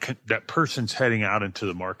 that person's heading out into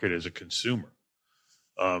the market as a consumer,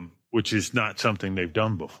 which is not something they've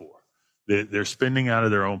done before. They're spending out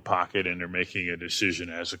of their own pocket and they're making a decision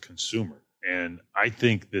as a consumer. And I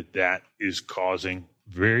think that is causing,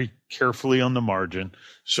 very carefully on the margin,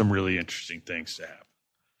 some really interesting things to happen.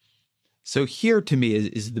 So here, to me,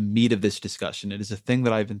 is the meat of this discussion. It is a thing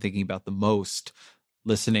that I've been thinking about the most,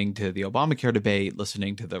 listening to the Obamacare debate,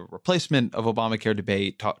 listening to the replacement of Obamacare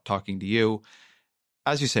debate, talking to you.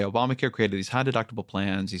 As you say, Obamacare created these high deductible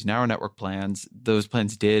plans, these narrow network plans. Those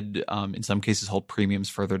plans did, in some cases, hold premiums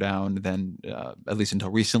further down than, at least until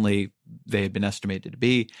recently, they had been estimated to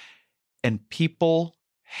be. And people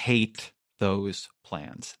hate those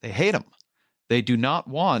plans. They hate them. They do not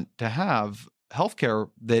want to have healthcare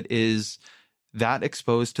that is that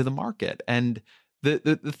exposed to the market. And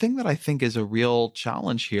the thing that I think is a real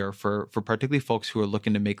challenge here for particularly folks who are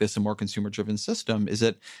looking to make this a more consumer-driven system is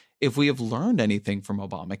that if we have learned anything from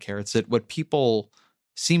Obamacare, it's that what people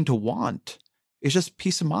seem to want is just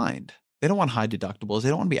peace of mind. They don't want high deductibles. They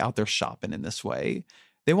don't want to be out there shopping in this way.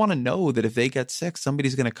 They want to know that if they get sick,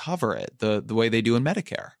 somebody's going to cover it the way they do in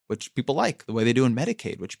Medicare, which people like, the way they do in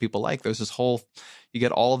Medicaid, which people like. There's this whole, you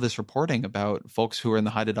get all of this reporting about folks who are in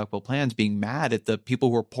the high deductible plans being mad at the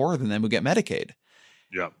people who are poorer than them who get Medicaid.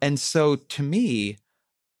 Yeah. And so to me,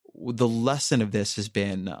 the lesson of this has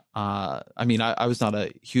been, I was not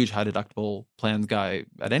a huge high deductible plan guy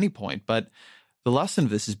at any point, but the lesson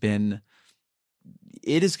of this has been,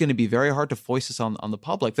 it is going to be very hard to foist this on the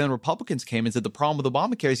public. Then Republicans came and said the problem with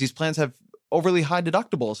Obamacare is these plans have overly high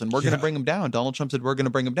deductibles and we're going to bring them down. Donald Trump said we're going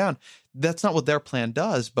to bring them down. That's not what their plan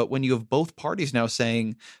does. But when you have both parties now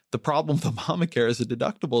saying the problem with Obamacare is the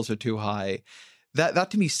deductibles are too high,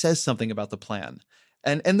 that to me says something about the plan.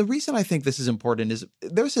 And the reason I think this is important is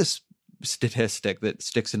there's this statistic that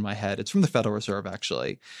sticks in my head. It's from the Federal Reserve,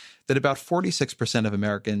 actually, that about 46% of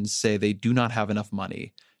Americans say they do not have enough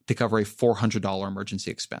money to cover a $400 emergency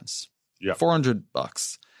expense. Yeah,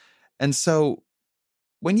 $400. And so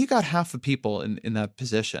when you got half the people in that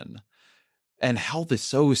position, and health is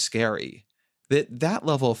so scary, that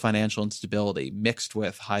level of financial instability mixed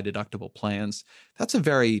with high deductible plans, that's a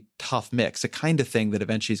very tough mix, a kind of thing that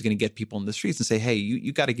eventually is going to get people in the streets and say, hey,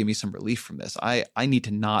 you got to give me some relief from this. I need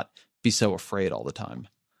to not be so afraid all the time.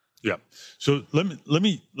 Yeah. So let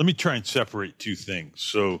me try and separate two things.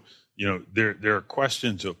 So, there are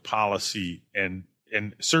questions of policy and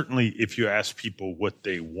certainly if you ask people what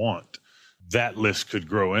they want, that list could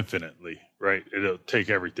grow infinitely, right? It'll take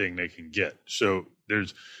everything they can get. So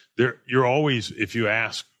you're always, if you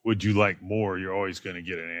ask, would you like more? You're always going to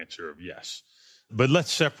get an answer of yes. But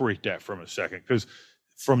let's separate that from a second, because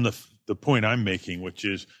from the point I'm making, which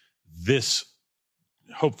is this,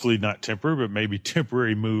 hopefully not temporary, but maybe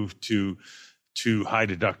temporary move to high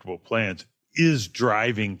deductible plans is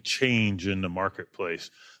driving change in the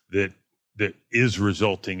marketplace that is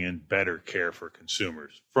resulting in better care for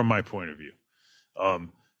consumers, from my point of view.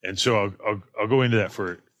 And so I'll go into that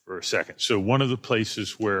for a second. So one of the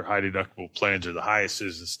places where high deductible plans are the highest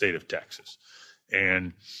is the state of Texas.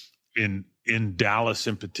 And in Dallas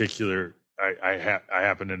in particular, I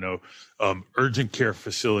happen to know urgent care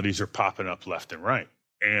facilities are popping up left and right.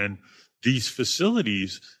 And these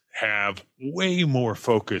facilities have way more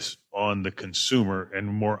focus on the consumer and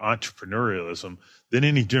more entrepreneurialism than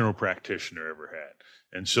any general practitioner ever had.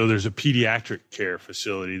 And so there's a pediatric care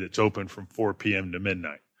facility that's open from 4 p.m. to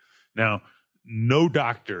midnight. Now, no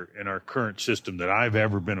doctor in our current system that I've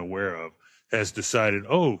ever been aware of has decided,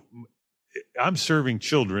 oh, I'm serving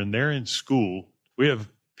children. They're in school. We have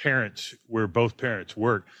parents where both parents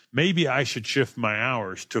work. Maybe I should shift my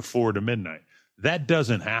hours to 4 to midnight. That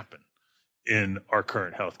doesn't happen in our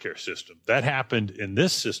current healthcare system. That happened in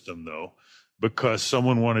this system, though, because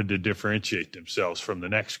someone wanted to differentiate themselves from the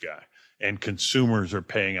next guy, and consumers are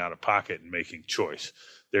paying out of pocket and making choice.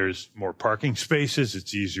 There's more parking spaces.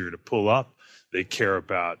 It's easier to pull up. They care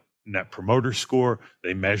about Net Promoter Score.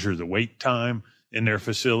 They measure the wait time in their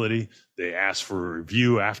facility. They ask for a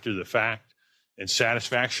review after the fact, and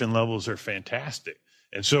satisfaction levels are fantastic.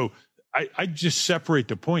 And so I just separate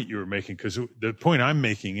the point you were making, because the point I'm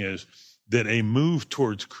making is that a move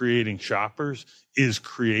towards creating shoppers is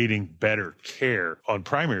creating better care on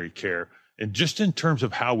primary care, and just in terms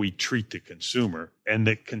of how we treat the consumer, and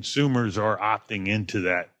that consumers are opting into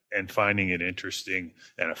that and finding it interesting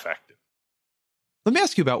and effective. Let me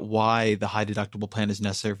ask you about why the high deductible plan is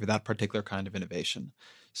necessary for that particular kind of innovation.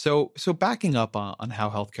 So backing up on how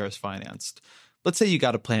healthcare is financed, let's say you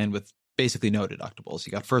got a plan with basically no deductibles.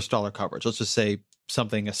 You got first dollar coverage. Let's just say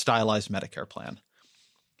a stylized Medicare plan.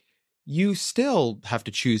 You still have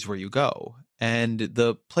to choose where you go. And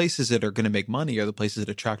the places that are going to make money are the places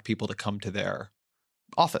that attract people to come to their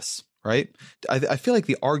office, right? I feel like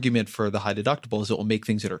the argument for the high deductible is it will make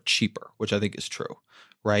things that are cheaper, which I think is true,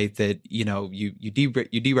 right? That, you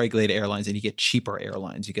deregulate airlines and you get cheaper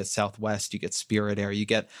airlines. You get Southwest, you get Spirit Air, you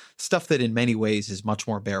get stuff that in many ways is much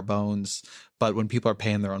more bare bones. But when people are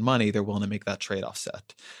paying their own money, they're willing to make that trade-off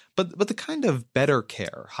set. But the kind of better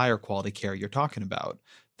care, higher quality care you're talking about,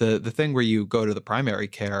 the thing where you go to the primary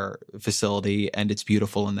care facility and it's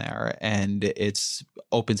beautiful in there and it's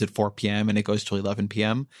opens at 4 p.m. and it goes till 11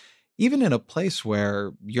 p.m., even in a place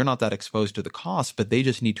where you're not that exposed to the cost, but they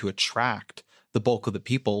just need to attract the bulk of the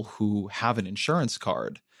people who have an insurance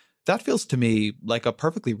card, that feels to me like a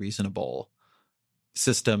perfectly reasonable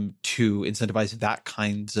system to incentivize that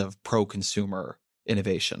kinds of pro-consumer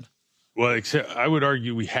innovation. Well, except I would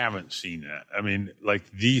argue we haven't seen that. I mean,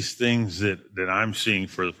 like these things that I'm seeing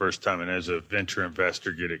for the first time, and as a venture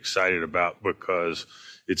investor get excited about, because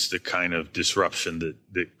it's the kind of disruption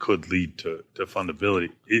that could lead to fundability.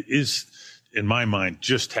 It is, in my mind,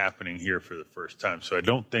 just happening here for the first time. So I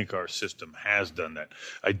don't think our system has done that.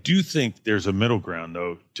 I do think there's a middle ground,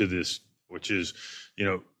 though, to this, which is,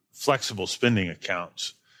 flexible spending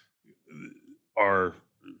accounts are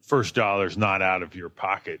first dollars not out of your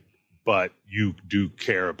pocket, but you do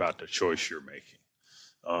care about the choice you're making,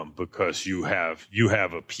 because you have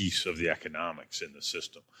a piece of the economics in the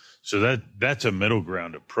system. So that's a middle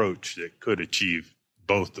ground approach that could achieve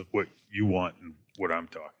both of what you want and what I'm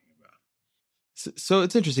talking about. So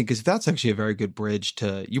it's interesting because that's actually a very good bridge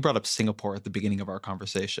to, you brought up Singapore at the beginning of our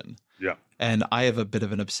conversation. Yeah. And I have a bit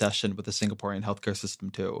of an obsession with the Singaporean healthcare system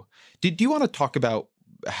too. Do you want to talk about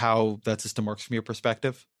how that system works from your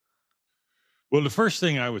perspective? Well, the first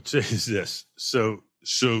thing I would say is this. So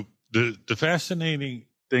the fascinating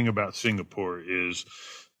thing about Singapore is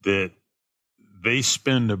that they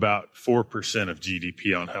spend about 4% of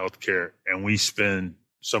GDP on healthcare, and we spend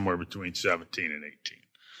somewhere between 17 and 18.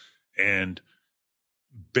 And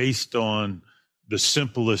based on the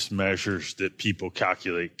simplest measures that people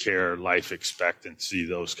calculate care, life expectancy,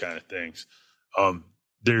 those kind of things,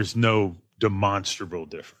 there's no demonstrable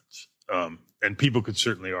difference. And people could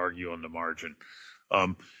certainly argue on the margin.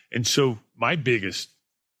 And so my biggest,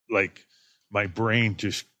 my brain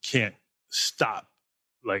just can't stop,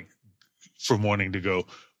 from wanting to go,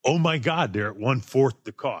 oh my God, they're at 1/4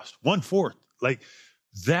 the cost. 1/4.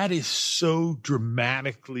 That is so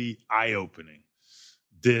dramatically eye-opening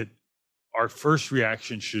that our first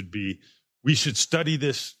reaction should be, we should study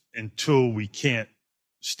this until we can't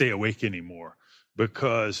stay awake anymore,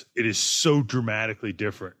 because it is so dramatically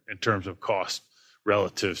different in terms of cost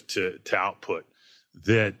relative to output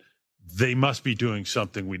that they must be doing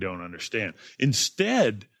something we don't understand.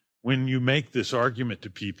 Instead, when you make this argument to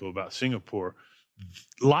people about Singapore,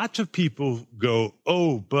 lots of people go,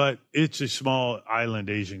 oh, but it's a small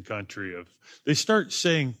island Asian country. They start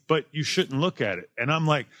saying, but you shouldn't look at it. And I'm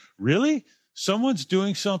like, really? Someone's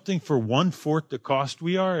doing something for 1/4 the cost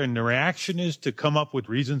we are, and the reaction is to come up with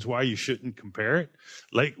reasons why you shouldn't compare it?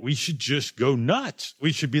 We should just go nuts.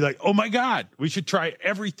 We should be like, oh my God, we should try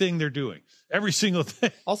everything they're doing, every single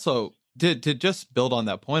thing. Also, to just build on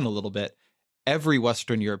that point a little bit, every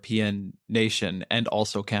Western European nation, and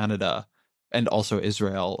also Canada, and also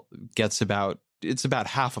Israel, it's about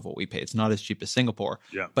half of what we pay. It's not as cheap as Singapore.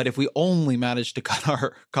 Yeah. But if we only managed to cut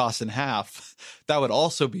our costs in half, that would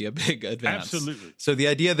also be a big advance. Absolutely. So the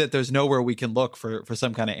idea that there's nowhere we can look for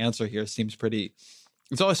some kind of answer here seems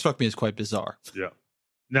it's always struck me as quite bizarre. Yeah.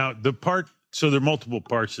 Now, so there are multiple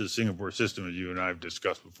parts of the Singapore system, as you and I have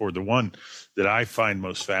discussed before. The one that I find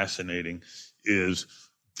most fascinating is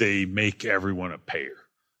they make everyone a payer.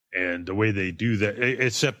 And the way they do that,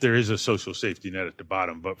 except there is a social safety net at the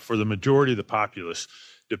bottom, but for the majority of the populace,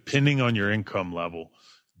 depending on your income level,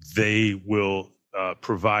 they will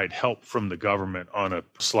provide help from the government on a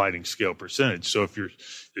sliding scale percentage. So if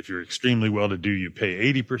you're extremely well-to-do, you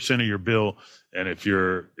pay 80% of your bill, and if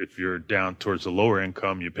you're down towards the lower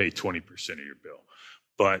income, you pay 20% of your bill.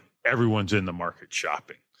 But everyone's in the market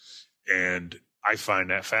shopping, and I find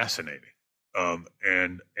that fascinating.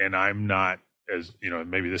 And I'm not, as you know,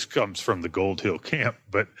 maybe this comes from the Gold Hill camp,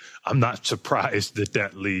 but I'm not surprised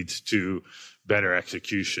that leads to better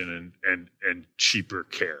execution and cheaper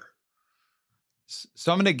care.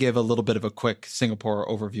 So I'm going to give a little bit of a quick Singapore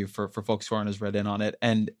overview for folks who aren't as read in on it.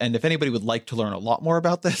 And if anybody would like to learn a lot more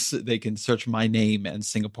about this, they can search my name and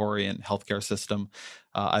Singaporean healthcare system.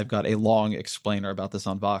 I've got a long explainer about this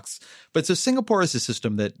on Vox. But so Singapore is a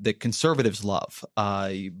system that conservatives love.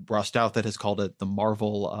 Ross Douthat has called it the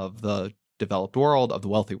marvel of the developed world, of the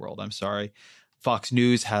wealthy world, I'm sorry. Fox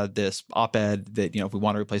News had this op-ed that, if we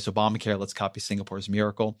want to replace Obamacare, let's copy Singapore's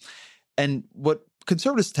miracle. And what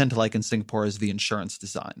conservatives tend to like in Singapore is the insurance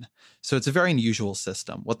design. So it's a very unusual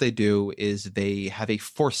system. What they do is they have a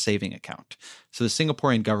forced saving account. So the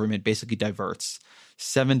Singaporean government basically diverts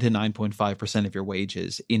 7 to 9.5% of your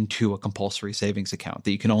wages into a compulsory savings account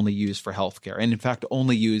that you can only use for healthcare, and in fact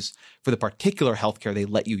only use for the particular healthcare they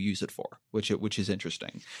let you use it for, which is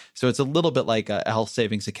interesting. So it's a little bit like a health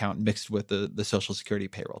savings account mixed with the Social Security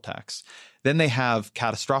payroll tax. Then they have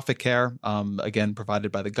catastrophic care, again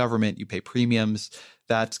provided by the government. You pay premiums.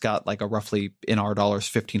 That's got like a roughly, in our dollars,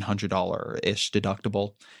 $1,500-ish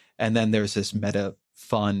deductible. And then there's this meta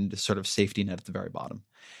fund sort of safety net at the very bottom.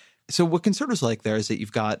 So what conservatives like there is that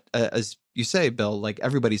you've got, as you say, Bill, like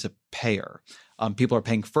everybody's a payer. People are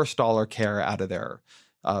paying first dollar care out of their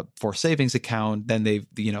for savings account. Then they've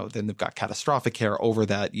got catastrophic care over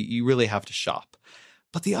that. You really have to shop.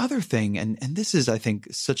 But the other thing, and this is, I think,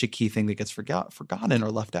 such a key thing that gets forgotten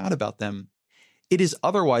or left out about them, it is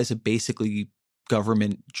otherwise a basically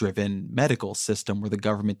government-driven medical system where the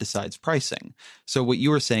government decides pricing. So what you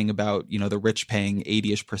were saying about, the rich paying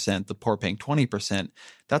 80-ish%, the poor paying 20%,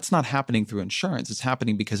 that's not happening through insurance. It's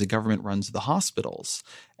happening because the government runs the hospitals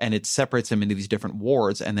and it separates them into these different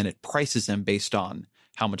wards, and then it prices them based on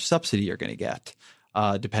how much subsidy you're going to get,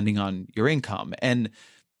 depending on your income. And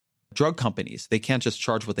drug companies, they can't just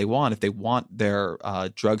charge what they want. If they want their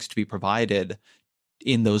drugs to be provided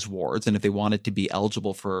in those wards, and if they want it to be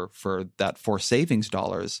eligible for that forced savings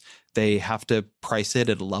dollars, they have to price it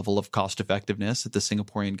at a level of cost effectiveness that the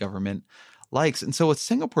Singaporean government likes. And so what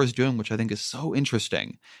Singapore is doing, which I think is so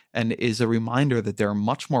interesting and is a reminder that there are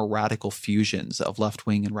much more radical fusions of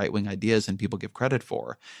left-wing and right-wing ideas than people give credit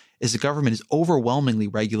for, is the government is overwhelmingly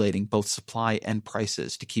regulating both supply and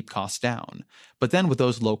prices to keep costs down. But then with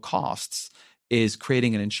those low costs is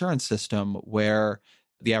creating an insurance system where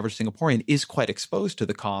the average Singaporean is quite exposed to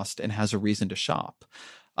the cost and has a reason to shop.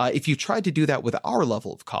 If you tried to do that with our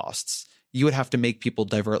level of costs, you would have to make people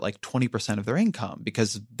divert like 20% of their income,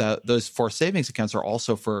 because those forced savings accounts are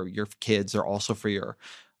also for your kids, or also for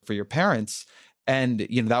your parents, and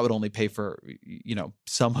that would only pay for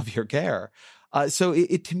some of your care. So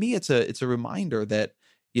to me, it's a reminder that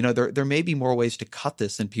there may be more ways to cut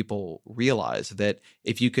this than people realize. That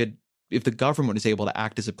if the government is able to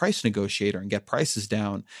act as a price negotiator and get prices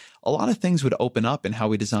down, a lot of things would open up in how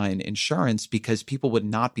we design insurance, because people would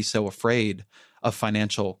not be so afraid of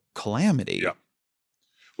financial calamity. Yeah.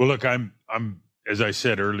 Well, look, I'm as I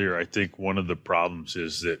said earlier, I think one of the problems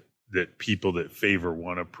is that people that favor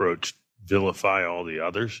one approach vilify all the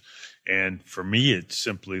others. And for me, it's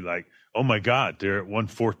simply like, oh my God, they're at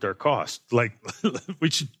 1/4 their cost. Like we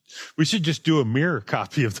should just do a mirror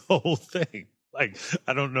copy of the whole thing. Like,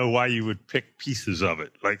 I don't know why you would pick pieces of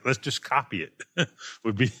it. Like, let's just copy it.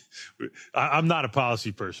 I'm not a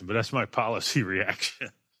policy person, but that's my policy reaction.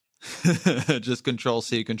 Just Control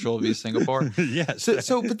C, Control V, Singapore. Yes.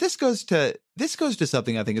 But this goes to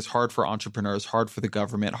something I think is hard for entrepreneurs, hard for the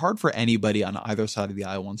government, hard for anybody on either side of the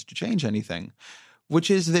aisle wants to change anything,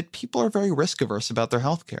 which is that people are very risk averse about their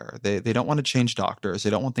healthcare. They don't want to change doctors.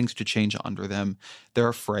 They don't want things to change under them. They're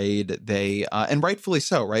afraid. And rightfully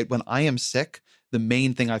so, right? When I am sick, the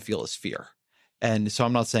main thing I feel is fear. And so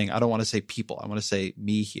I'm not saying, I don't want to say people, I want to say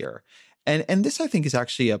me here. And this, I think, is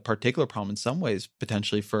actually a particular problem in some ways,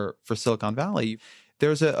 potentially for Silicon Valley.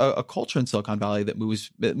 There's a culture in Silicon Valley that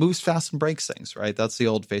moves fast and breaks things, right? That's the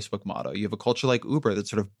old Facebook motto. You have a culture like Uber that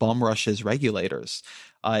sort of bum rushes regulators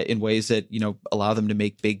in ways that, allow them to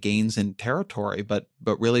make big gains in territory, but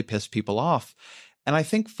really piss people off. And I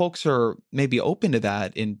think folks are maybe open to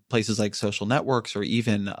that in places like social networks or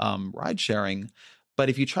even ride sharing. But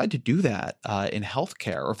if you tried to do that in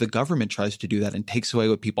healthcare, or if the government tries to do that and takes away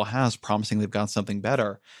what people have, promising they've got something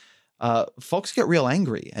better, folks get real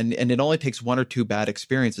angry. And it only takes one or two bad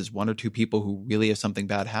experiences, one or two people who really have something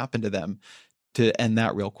bad happen to them, to end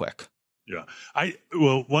that real quick. Yeah.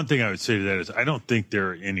 Well, one thing I would say to that is I don't think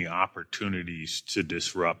there are any opportunities to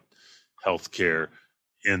disrupt healthcare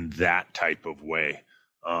in that type of way,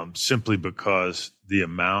 simply because the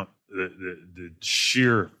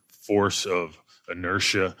sheer force of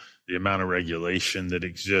inertia, the amount of regulation that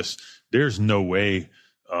exists, there's no way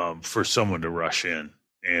for someone to rush in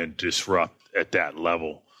and disrupt at that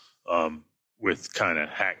level with kind of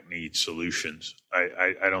hackneyed solutions.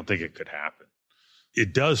 I don't think it could happen.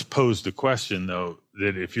 It does pose the question, though,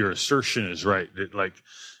 that if your assertion is right, that like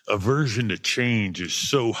aversion to change is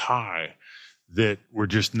so high that we're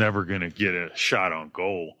just never going to get a shot on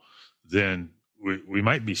goal, then we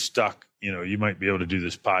might be stuck. You know, you might be able to do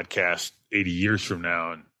this podcast 80 years from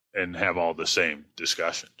now and have all the same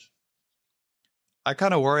discussions. I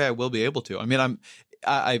kind of worry I will be able to. I mean,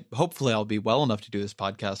 I hopefully I'll be well enough to do this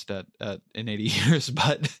podcast in 80 years,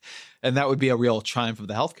 and that would be a real triumph of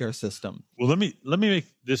the healthcare system. Well, let me make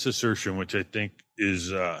this assertion, which I think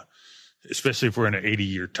is, especially if we're in an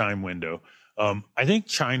 80-year time window, I think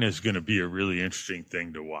China is going to be a really interesting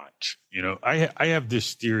thing to watch. You know, I have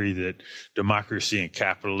this theory that democracy and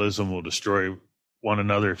capitalism will destroy one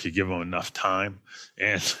another if you give them enough time,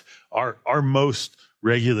 and our most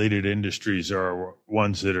regulated industries are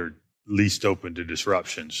ones that are least open to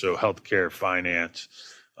disruption. So healthcare, finance,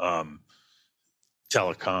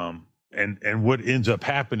 telecom, and what ends up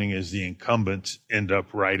happening is the incumbents end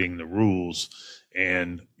up writing the rules,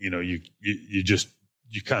 and you know you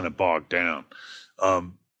kind of bog down.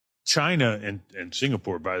 China and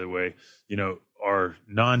Singapore, by the way, you know, are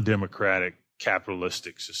non-democratic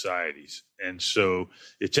capitalistic societies, and so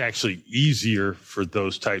it's actually easier for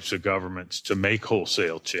those types of governments to make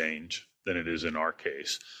wholesale change than it is in our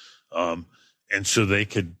case. And so they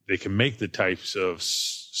can make the types of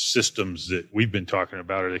systems that we've been talking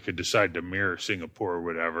about, or they could decide to mirror Singapore or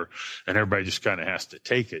whatever, and everybody just kind of has to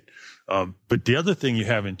take it. But the other thing you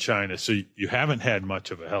have in China, so you haven't had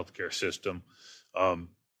much of a healthcare system,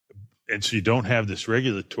 and so you don't have this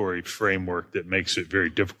regulatory framework that makes it very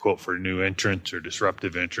difficult for new entrants or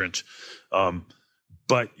disruptive entrants.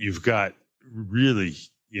 But you've got really,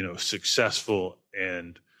 you know, successful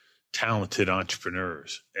and talented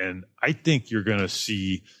entrepreneurs. And I think you're going to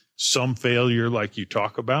see some failure like you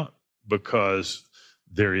talk about because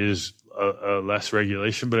there is a less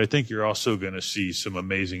regulation, but I think you're also going to see some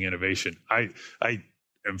amazing innovation. I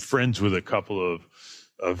am friends with a couple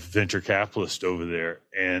of venture capitalists over there,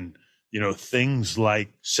 and you know, things like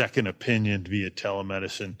second opinion via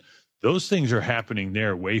telemedicine, those things are happening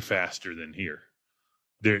there way faster than here.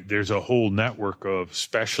 There's a whole network of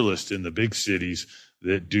specialists in the big cities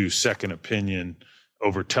that do second opinion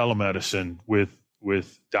over telemedicine with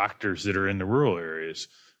doctors that are in the rural areas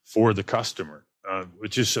for the customer,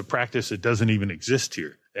 which is a practice that doesn't even exist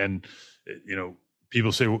here. And, you know,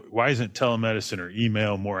 people say, why isn't telemedicine or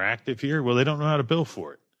email more active here? Well, they don't know how to bill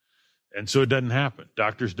for it. And so it doesn't happen.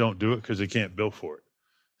 Doctors don't do it because they can't bill for it.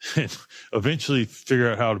 And eventually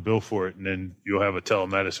figure out how to bill for it, and then you'll have a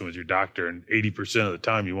telemedicine with your doctor, and 80% of the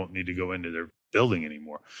time you won't need to go into their building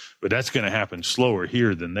anymore. But that's going to happen slower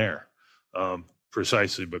here than there,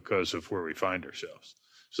 precisely because of where we find ourselves.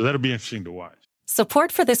 So that'll be interesting to watch.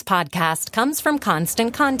 Support for this podcast comes from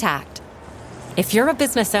Constant Contact. If you're a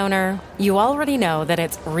business owner, you already know that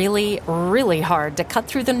it's really, really hard to cut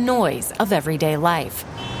through the noise of everyday life.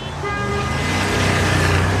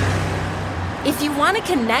 If you want to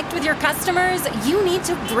connect with your customers, you need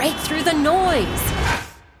to break through the noise.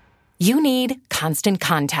 You need Constant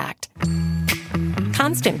Contact.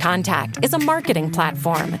 Constant Contact is a marketing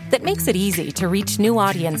platform that makes it easy to reach new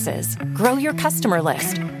audiences, grow your customer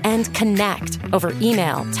list, and connect over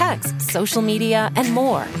email, text, social media, and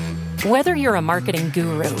more. Whether you're a marketing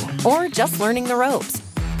guru or just learning the ropes,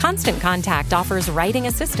 Constant Contact offers writing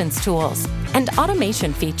assistance tools and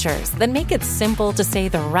automation features that make it simple to say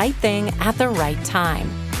the right thing at the right time.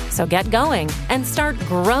 So get going and start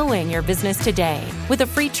growing your business today with a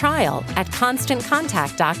free trial at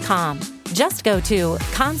ConstantContact.com. Just go to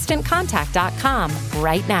ConstantContact.com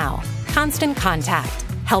right now. Constant Contact,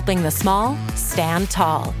 helping the small stand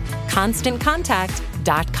tall.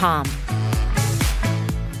 ConstantContact.com.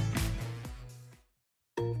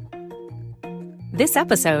 This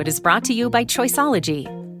episode is brought to you by Choiceology,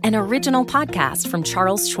 an original podcast from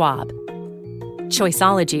Charles Schwab.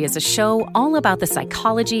 Choiceology is a show all about the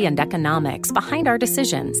psychology and economics behind our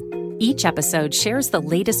decisions. Each episode shares the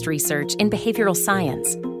latest research in behavioral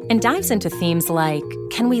science and dives into themes like,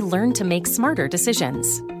 can we learn to make smarter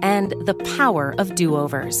decisions? And the power of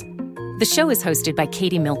do-overs. The show is hosted by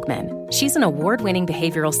Katie Milkman. She's an award-winning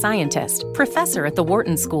behavioral scientist, professor at the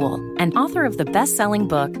Wharton School, and author of the best-selling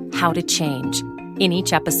book, How to Change. In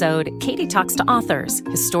each episode, Katie talks to authors,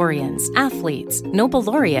 historians, athletes, Nobel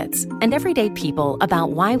laureates, and everyday people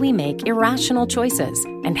about why we make irrational choices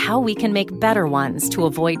and how we can make better ones to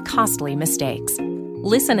avoid costly mistakes.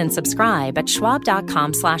 Listen and subscribe at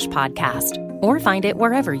schwab.com/podcast or find it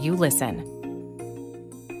wherever you listen.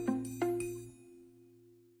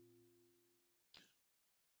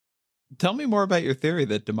 Tell me more about your theory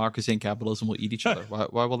that democracy and capitalism will eat each other.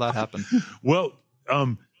 Why will that happen? Well,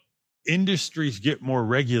 industries get more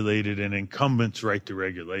regulated and incumbents write the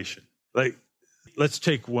regulation. Like, let's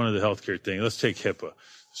take one of the healthcare thing. Let's take HIPAA.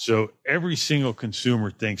 So every single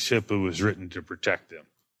consumer thinks HIPAA was written to protect them,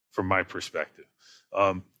 from my perspective.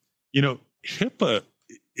 HIPAA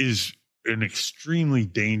is an extremely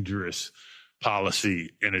dangerous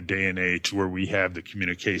policy in a day and age where we have the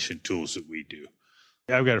communication tools that we do.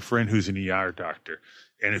 I've got a friend who's an ER doctor,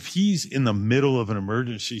 and if he's in the middle of an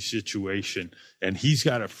emergency situation and he's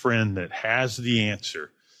got a friend that has the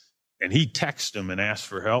answer and he texts him and asks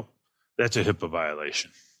for help, that's a HIPAA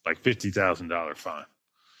violation, like $50,000 fine.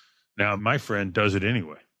 Now, my friend does it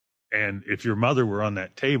anyway. And if your mother were on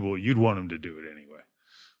that table, you'd want him to do it anyway.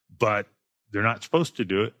 But they're not supposed to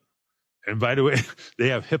do it. And by the way, they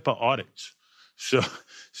have HIPAA audits. So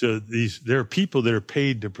there are people that are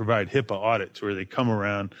paid to provide HIPAA audits where they come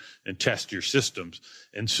around and test your systems.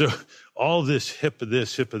 And so all this,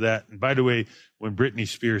 HIPAA that. And by the way, when Britney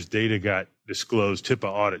Spears' data got disclosed, HIPAA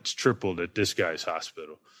audits tripled at this guy's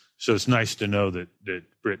hospital. So it's nice to know that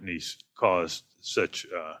Britney's caused such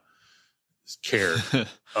care.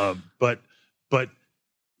 But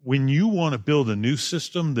when you want to build a new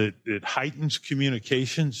system that heightens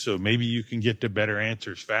communication, so maybe you can get to better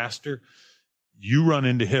answers faster, you run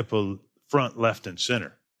into HIPAA front, left, and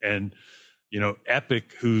center. And,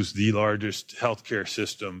 Epic, who's the largest healthcare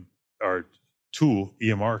system or tool,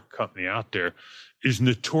 EMR company out there, is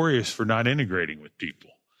notorious for not integrating with people.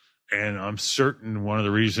 And I'm certain one of the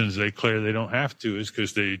reasons they declare they don't have to is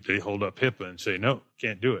because they hold up HIPAA and say, no,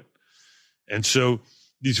 can't do it. And so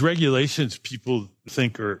these regulations people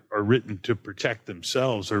think are written to protect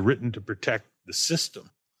themselves, are written to protect the system.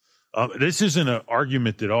 This isn't an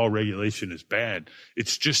argument that all regulation is bad.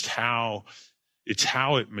 It's just how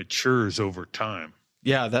it matures over time.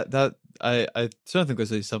 Yeah, that I certainly think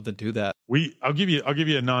there's something to that. I'll give you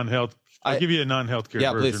a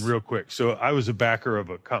non-healthcare version please. Real quick. So I was a backer of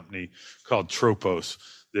a company called Tropos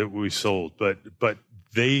that we sold, but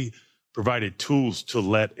they provided tools to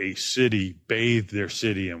let a city bathe their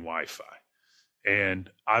city in Wi-Fi.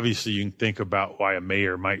 And obviously you can think about why a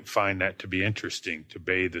mayor might find that to be interesting, to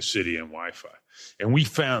bathe the city in Wi-Fi. And we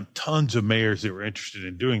found tons of mayors that were interested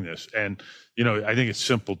in doing this. And, I think it's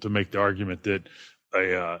simple to make the argument that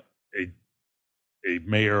a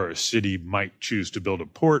mayor or a city might choose to build a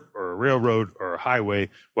port or a railroad or a highway.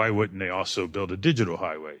 Why wouldn't they also build a digital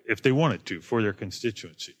highway if they wanted to for their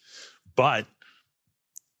constituency? But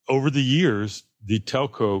over the years, the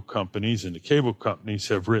telco companies and the cable companies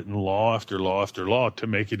have written law after law after law to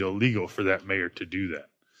make it illegal for that mayor to do that.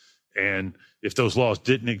 And if those laws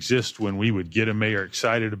didn't exist when we would get a mayor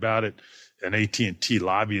excited about it, an AT&T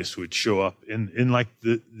lobbyist would show up in like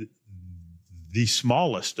the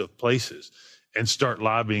smallest of places and start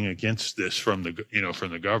lobbying against this from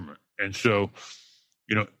the government. And so,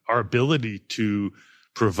 our ability to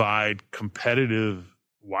provide competitive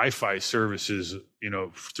Wi-Fi services,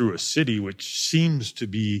 through a city, which seems to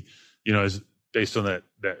be, as based on that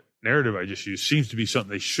narrative I just used, seems to be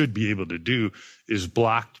something they should be able to do, is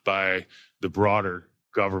blocked by the broader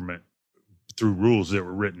government through rules that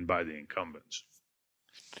were written by the incumbents.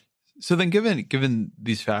 So then given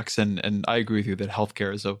these facts, and I agree with you that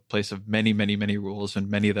healthcare is a place of many, many, many rules,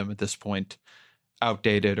 and many of them at this point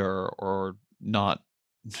outdated or not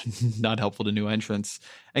helpful to new entrants.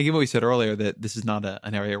 And given what we said earlier, that this is not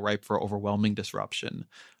an area ripe for overwhelming disruption,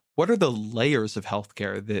 what are the layers of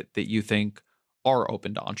healthcare that you think are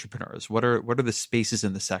open to entrepreneurs? What are the spaces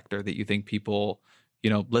in the sector that you think people,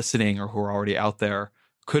 listening or who are already out there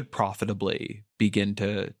could profitably begin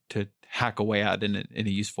to hack away at in a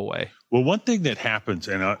useful way? Well, one thing that happens,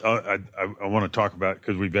 and I want to talk about it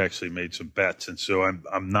because we've actually made some bets, and so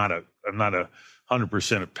I'm not a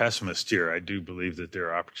 100% a pessimist here. I do believe that there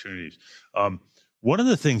are opportunities. One of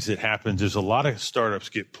the things that happens is a lot of startups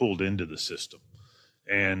get pulled into the system,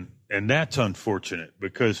 and that's unfortunate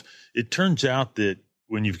because it turns out that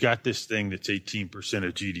when you've got this thing that's 18%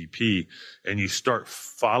 of GDP and you start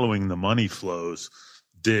following the money flows,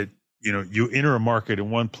 that you enter a market in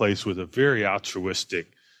one place with a very altruistic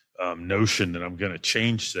notion that I'm going to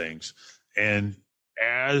change things, and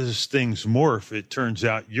as things morph, it turns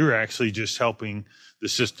out you're actually just helping the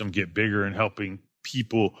system get bigger and helping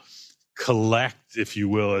people collect, if you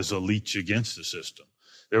will, as a leech against the system.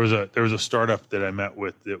 there was a startup that I met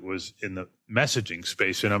with that was in the messaging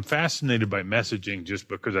space, and I'm fascinated by messaging just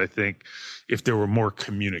because I think if there were more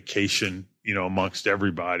communication, amongst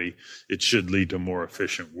everybody, it should lead to a more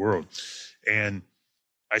efficient world. And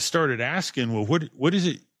I started asking, well, what is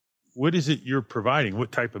it you're providing?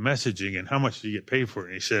 What type of messaging, and how much do you get paid for it?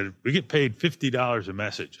 And he said, we get paid $50 a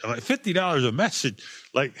message. I'm like, $50 a message?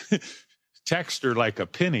 Like text or like a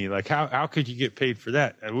penny? Like how could you get paid for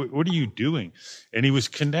that? What are you doing? And he was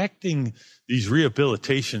connecting these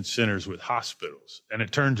rehabilitation centers with hospitals. And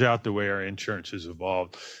it turns out the way our insurance has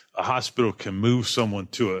evolved, a hospital can move someone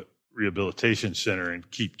to a rehabilitation center and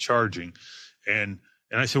keep charging. And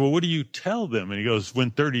I said, well, what do you tell them? And he goes,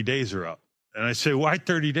 when 30 days are up. And I say, why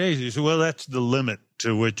 30 days? He said, well, that's the limit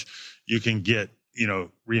to which you can get,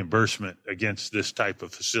 reimbursement against this type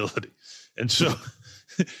of facility. And so,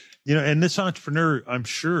 and this entrepreneur, I'm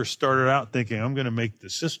sure, started out thinking, I'm going to make the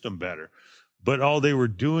system better. But all they were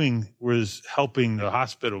doing was helping the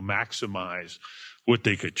hospital maximize what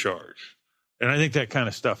they could charge. And I think that kind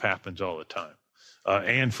of stuff happens all the time.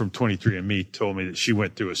 Anne from 23andMe told me that she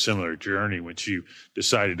went through a similar journey when she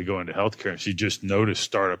decided to go into healthcare. And she just noticed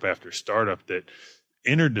startup after startup that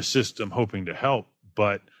entered the system hoping to help.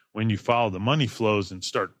 But when you follow the money flows and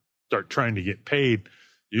start trying to get paid,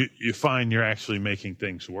 you find you're actually making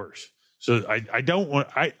things worse. So I don't want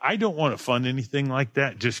to fund anything like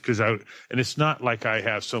that just because and it's not like I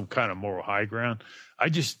have some kind of moral high ground.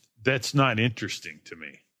 That's not interesting to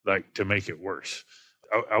me, like to make it worse.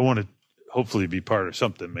 I want to hopefully be part of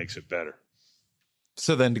something that makes it better.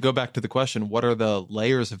 So then to go back to the question, what are the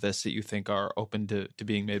layers of this that you think are open to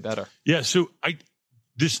being made better? Yeah. So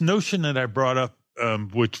this notion that I brought up,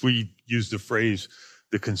 which we use the phrase,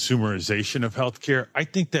 the consumerization of healthcare, I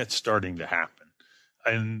think that's starting to happen.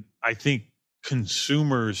 And I think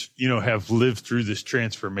consumers, have lived through this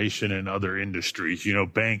transformation in other industries.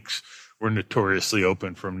 Banks were notoriously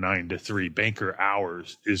open from 9 to 3. Banker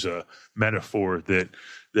hours is a metaphor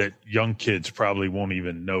that young kids probably won't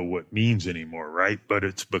even know what means anymore, right? But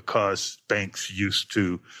it's because banks used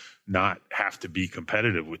to not have to be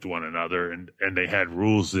competitive with one another, and they had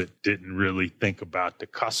rules that didn't really think about the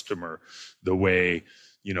customer the way,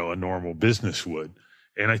 a normal business would.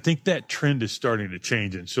 And I think that trend is starting to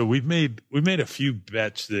change. And so we've made a few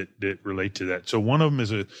bets that relate to that. So one of them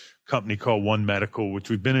is a company called One Medical, which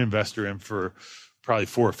we've been an investor in for probably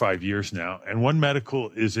 4 or 5 years now. And One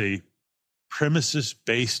Medical is a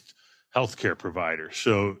premises-based healthcare provider.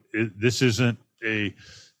 So this isn't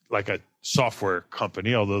like a software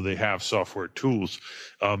company, although they have software tools.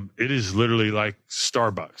 It is literally like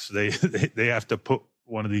Starbucks. They have to put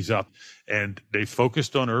one of these up, and they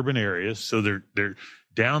focused on urban areas. So they're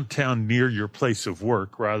downtown near your place of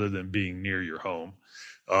work rather than being near your home.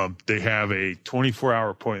 They have a 24-hour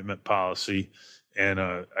appointment policy and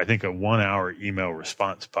I think a 1-hour email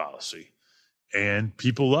response policy, and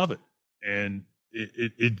people love it. And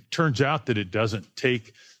it turns out that it doesn't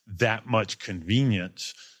take that much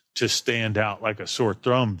convenience to stand out like a sore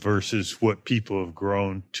thumb versus what people have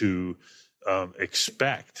grown to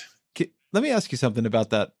expect. Let me ask you something about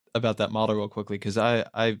that model real quickly, because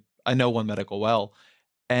I know One Medical well,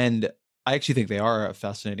 and I actually think they are a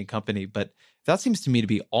fascinating company, but that seems to me to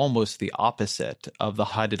be almost the opposite of the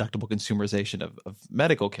high deductible consumerization of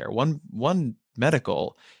medical care. One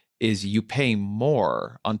Medical is you pay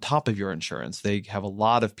more on top of your insurance. They have a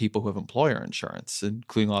lot of people who have employer insurance,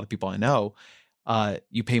 including a lot of people I know.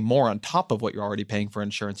 You pay more on top of what you're already paying for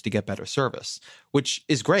insurance to get better service, which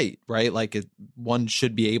is great, right? Like one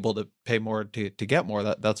should be able to pay more to get more.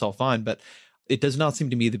 That's all fine. But it does not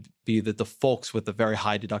seem to me to be that the folks with the very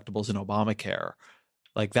high deductibles in Obamacare,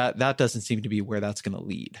 like that doesn't seem to be where that's going to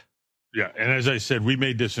lead. Yeah. And as I said, we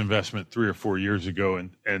made this investment 3 or 4 years ago,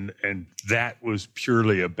 and that was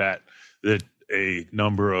purely a bet that a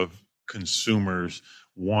number of consumers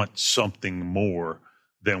want something more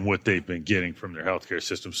than what they've been getting from their healthcare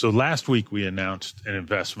system. So last week we announced an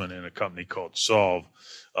investment in a company called Solve,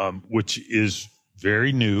 which is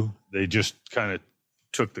very new. They just kind of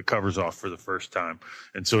took the covers off for the first time.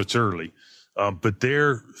 And so it's early, but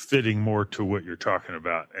they're fitting more to what you're talking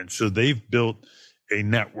about. And so they've built a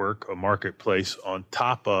network, a marketplace on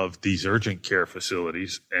top of these urgent care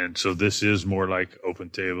facilities. And so this is more like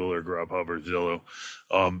OpenTable or Grubhub or Zillow.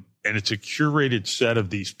 And it's a curated set of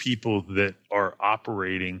these people that are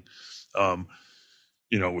operating,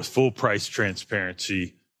 with full price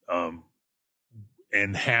transparency,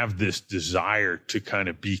 and have this desire to kind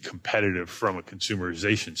of be competitive from a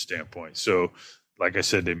consumerization standpoint. So like I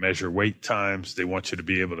said, they measure wait times. They want you to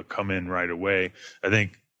be able to come in right away. I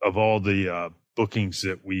think of all the bookings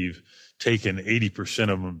that we've taken, 80% of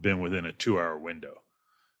them have been within a 2-hour window.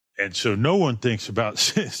 And so no one thinks about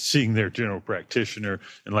seeing their general practitioner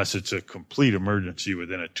unless it's a complete emergency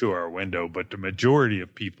within a 2-hour window. But the majority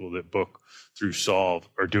of people that book through Solve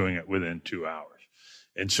are doing it within 2 hours.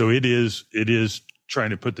 And so it is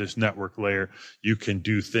trying to put this network layer. You can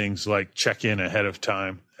do things like check in ahead of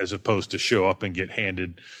time as opposed to show up and get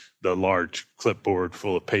handed the large clipboard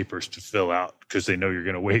full of papers to fill out because they know you're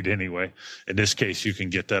going to wait anyway. In this case, you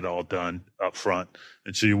can get that all done up front.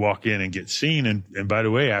 And so you walk in and get seen. And by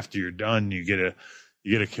the way, after you're done, you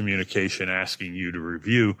get a communication asking you to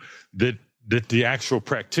review that the actual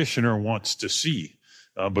practitioner wants to see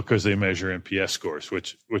because they measure NPS scores,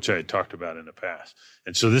 which I had talked about in the past.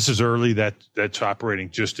 And so this is early. That's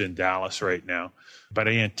operating just in Dallas right now. But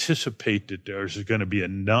I anticipate that there's going to be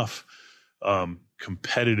enough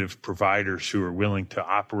competitive providers who are willing to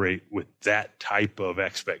operate with that type of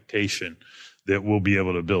expectation that we'll be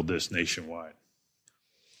able to build this nationwide.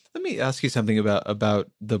 Let me ask you something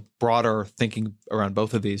about the broader thinking around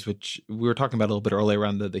both of these, which we were talking about a little bit earlier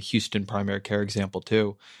around the Houston primary care example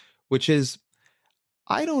too, which is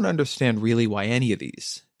I don't understand really why any of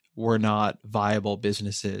these were not viable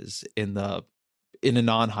businesses in a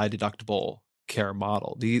non-high deductible care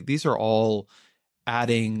model. These are all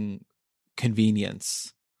adding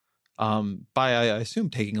convenience by, I assume,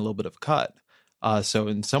 taking a little bit of cut. So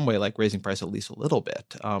in some way, like raising price at least a little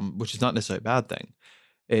bit, which is not necessarily a bad thing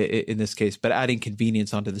in this case, but adding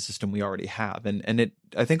convenience onto the system we already have. And it,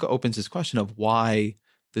 I think, opens this question of why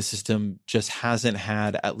the system just hasn't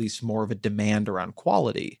had at least more of a demand around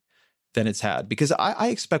quality than it's had. Because I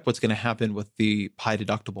expect what's going to happen with the high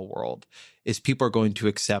deductible world is people are going to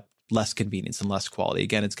accept less convenience and less quality.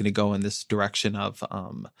 Again, it's going to go in this direction of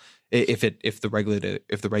if the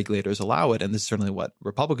regulators allow it, and this is certainly what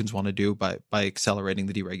Republicans want to do by accelerating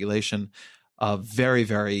the deregulation of very,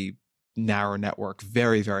 very narrow network,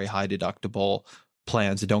 very, very high deductible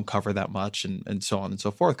plans that don't cover that much and so on and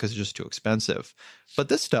so forth because it's just too expensive. But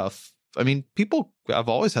this stuff, I mean, people have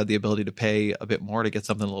always had the ability to pay a bit more to get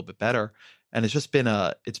something a little bit better. And it's just been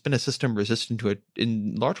a system resistant to it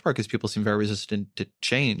in large part because people seem very resistant to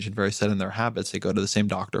change and very set in their habits. They go to the same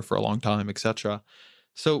doctor for a long time, et cetera.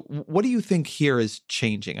 So what do you think here is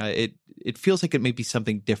changing? It feels like it may be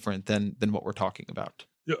something different than what we're talking about.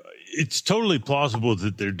 It's totally plausible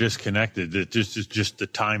that they're disconnected, that this is just the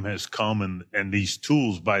time has come and these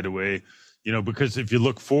tools, by the way, because if you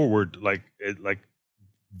look forward, like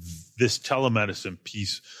this telemedicine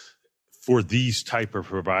piece for these type of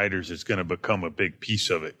providers is going to become a big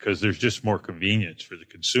piece of it because there's just more convenience for the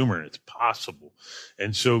consumer and it's possible.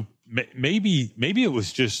 And so maybe it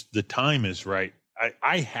was just the time is right.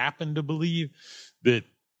 I happen to believe that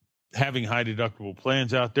having high deductible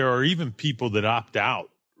plans out there, or even people that opt out,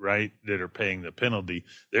 right, that are paying the penalty,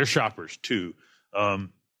 they're shoppers too.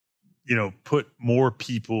 Put more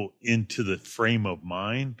people into the frame of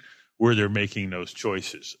mind where they're making those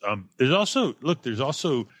choices. There's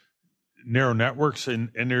also narrow networks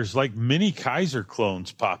and there's like mini Kaiser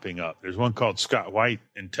clones popping up. There's one called Scott White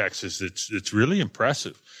in Texas. It's really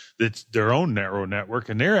impressive. That's their own narrow network,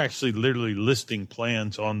 and they're actually literally listing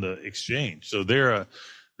plans on the exchange. So they're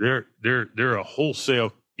a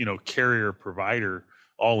wholesale, carrier provider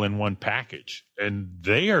all in one package, and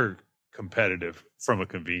they are competitive from a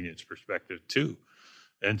convenience perspective too.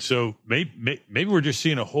 And so maybe we're just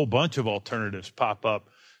seeing a whole bunch of alternatives pop up,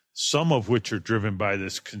 some of which are driven by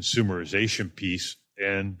this consumerization piece,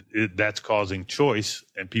 and that's causing choice,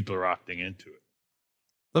 and people are opting into it.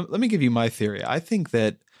 Let me give you my theory. I think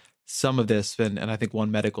that some of this, and I think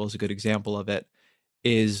One Medical is a good example of it,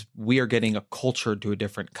 is we are getting a culture to a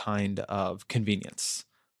different kind of convenience.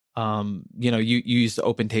 You use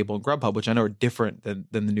OpenTable and Grubhub, which I know are different than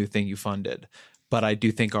the new thing you funded, but I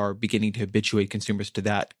do think are beginning to habituate consumers to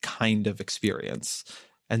that kind of experience.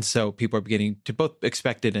 And so people are beginning to both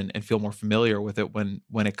expect it and feel more familiar with it when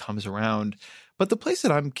it comes around. But the place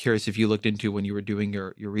that I'm curious if you looked into when you were doing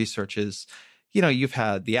your research is, you've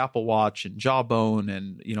had the Apple Watch and Jawbone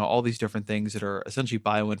and, all these different things that are essentially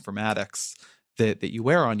bioinformatics that you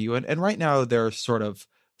wear on you. And right now they're sort of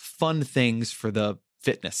fun things for the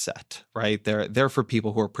fitness set, right? They're for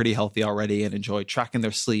people who are pretty healthy already and enjoy tracking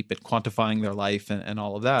their sleep and quantifying their life and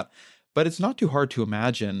all of that. But it's not too hard to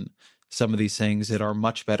imagine some of these things that are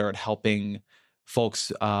much better at helping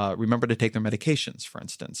folks remember to take their medications, for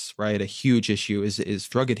instance, right? A huge issue is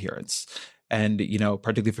drug adherence. And,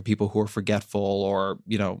 particularly for people who are forgetful or,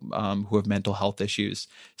 who have mental health issues,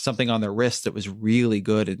 something on their wrist that was really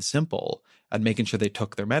good and simple and making sure they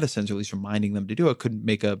took their medicines, or at least reminding them to do it, could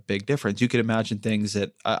make a big difference. You could imagine things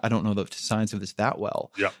that I don't know the science of this that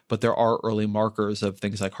well, yeah, but there are early markers of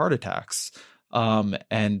things like heart attacks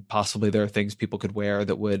And possibly there are things people could wear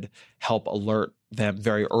that would help alert them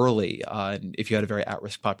very early. And if you had a very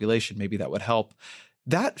at-risk population, maybe that would help.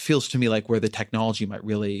 That feels to me like where the technology might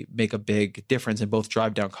really make a big difference and both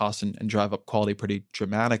drive down costs and drive up quality pretty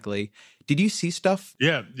dramatically. Did you see stuff?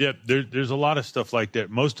 Yeah. There's a lot of stuff like that.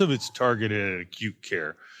 Most of it's targeted at acute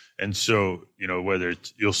care. And so, whether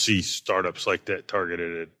you'll see startups like that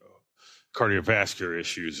targeted at cardiovascular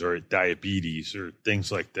issues or at diabetes or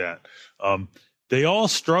things like that. They all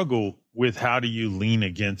struggle with how do you lean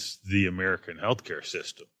against the American healthcare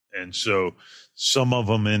system. And so some of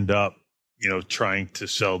them end up trying to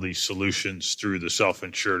sell these solutions through the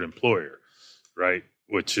self-insured employer, right?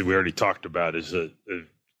 Which we already talked about is a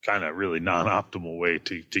kind of really non-optimal way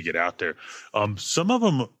to get out there. Some of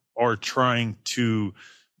them are trying to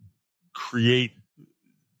create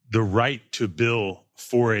the right to bill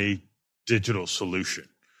for a digital solution.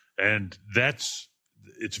 And it's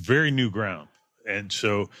very new ground. And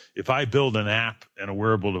so if I build an app and a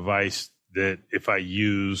wearable device that if I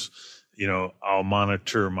use, I'll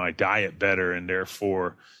monitor my diet better and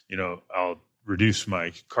therefore, I'll reduce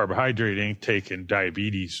my carbohydrate intake and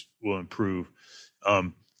diabetes will improve.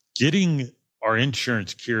 Getting our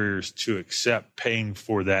insurance carriers to accept paying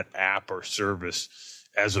for that app or service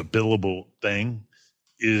as a billable thing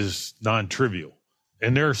is non-trivial.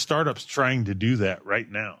 And there are startups trying to do that right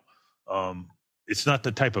now. It's not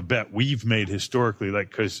the type of bet we've made historically,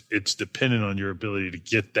 because it's dependent on your ability to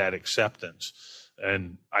get that acceptance.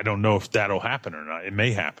 And I don't know if that'll happen or not. It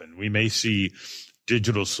may happen. We may see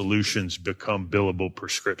digital solutions become billable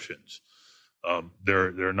prescriptions. There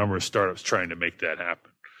are a number of startups trying to make that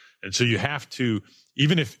happen. And so you have to,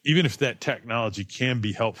 even if that technology can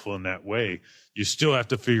be helpful in that way, you still have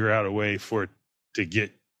to figure out a way for it to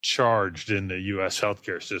get charged in the U.S.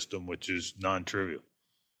 healthcare system, which is non-trivial.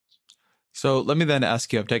 So let me then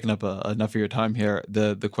ask you, I've taken up enough of your time here,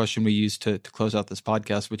 the question we use to close out this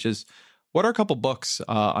podcast, which is, what are a couple books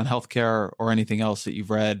on healthcare or anything else that you've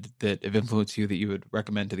read that have influenced you that you would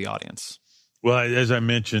recommend to the audience? Well, as I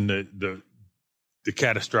mentioned, the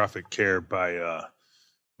Catastrophic Care by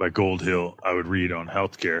Goldhill, I would read on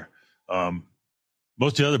healthcare.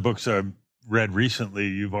 Most of the other books I've read recently,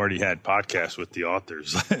 you've already had podcasts with the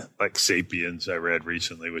authors, like Sapiens I read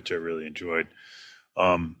recently, which I really enjoyed.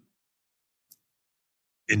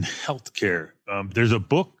 In healthcare, there's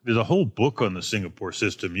a whole book on the Singapore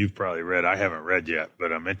system you've probably read. I haven't read yet,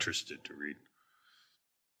 but I'm interested to read.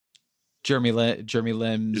 Jeremy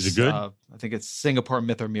Lim's. Is it good? I think it's Singapore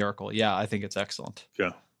Myth or Miracle. Yeah, I think it's excellent.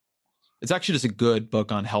 Yeah. It's actually just a good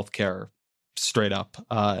book on healthcare straight up.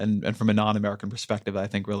 And from a non-American perspective, I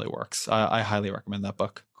think really works. I highly recommend that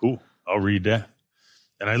book. Cool. I'll read that.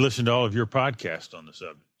 And I listened to all of your podcasts on the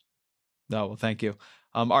subject. No, well, thank you.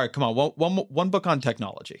 All right, come on. One book on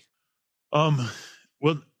technology.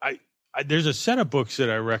 Well, I there's a set of books that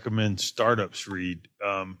I recommend startups read.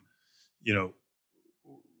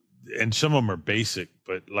 And some of them are basic,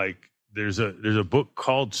 but there's a book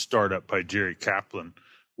called Startup by Jerry Kaplan,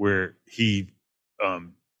 where he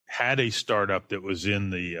had a startup that was in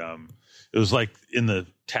the it was in the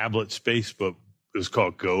tablet space, but it was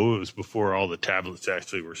called Go. It was before all the tablets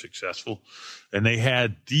actually were successful, and they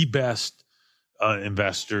had the best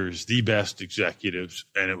investors, the best executives,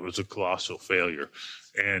 and it was a colossal failure.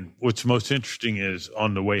 And what's most interesting is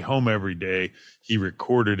on the way home every day, he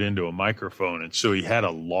recorded into a microphone. And so he had a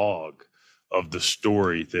log of the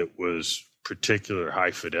story that was particular high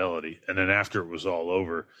fidelity. And then after it was all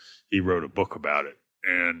over, he wrote a book about it.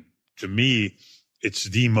 And to me, it's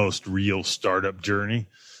the most real startup journey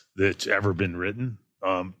that's ever been written.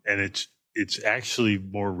 And it's actually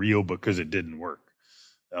more real because it didn't work.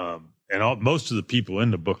 Most of the people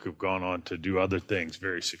in the book have gone on to do other things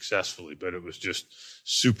very successfully, but it was just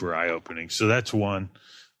super eye-opening. So that's one.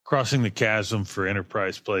 Crossing the Chasm for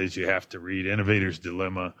enterprise plays you have to read. Innovator's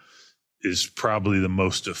Dilemma is probably the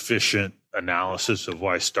most efficient analysis of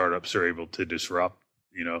why startups are able to disrupt.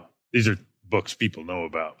 These are books people know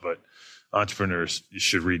about, but entrepreneurs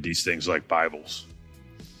should read these things like Bibles.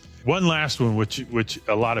 One last one, which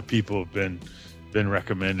a lot of people have been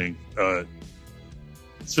recommending,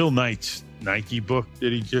 Phil Knight's Nike book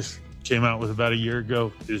that he just came out with about a year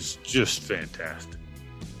ago is just fantastic.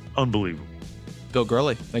 Unbelievable. Bill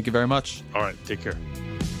Gurley, thank you very much. All right, take care.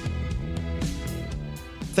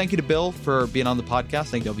 Thank you to Bill for being on the podcast.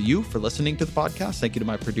 Thank you to you for listening to the podcast. Thank you to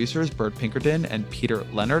my producers, Bert Pinkerton and Peter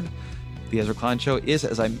Leonard. The Ezra Klein Show is,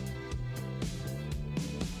 as I...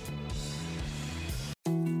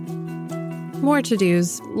 More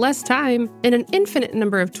to-dos, less time, and an infinite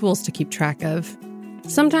number of tools to keep track of.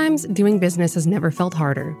 Sometimes doing business has never felt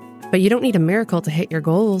harder, but you don't need a miracle to hit your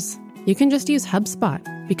goals. you can just use HubSpot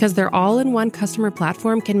because their all-in-one customer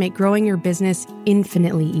platform can make growing your business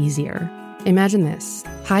infinitely easier. Imagine this: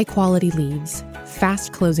 high-quality leads,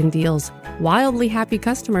 fast closing deals, wildly happy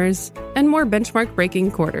customers, and more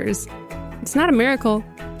benchmark-breaking quarters. It's not a miracle,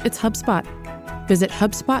 it's HubSpot. Visit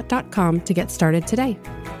HubSpot.com to get started today.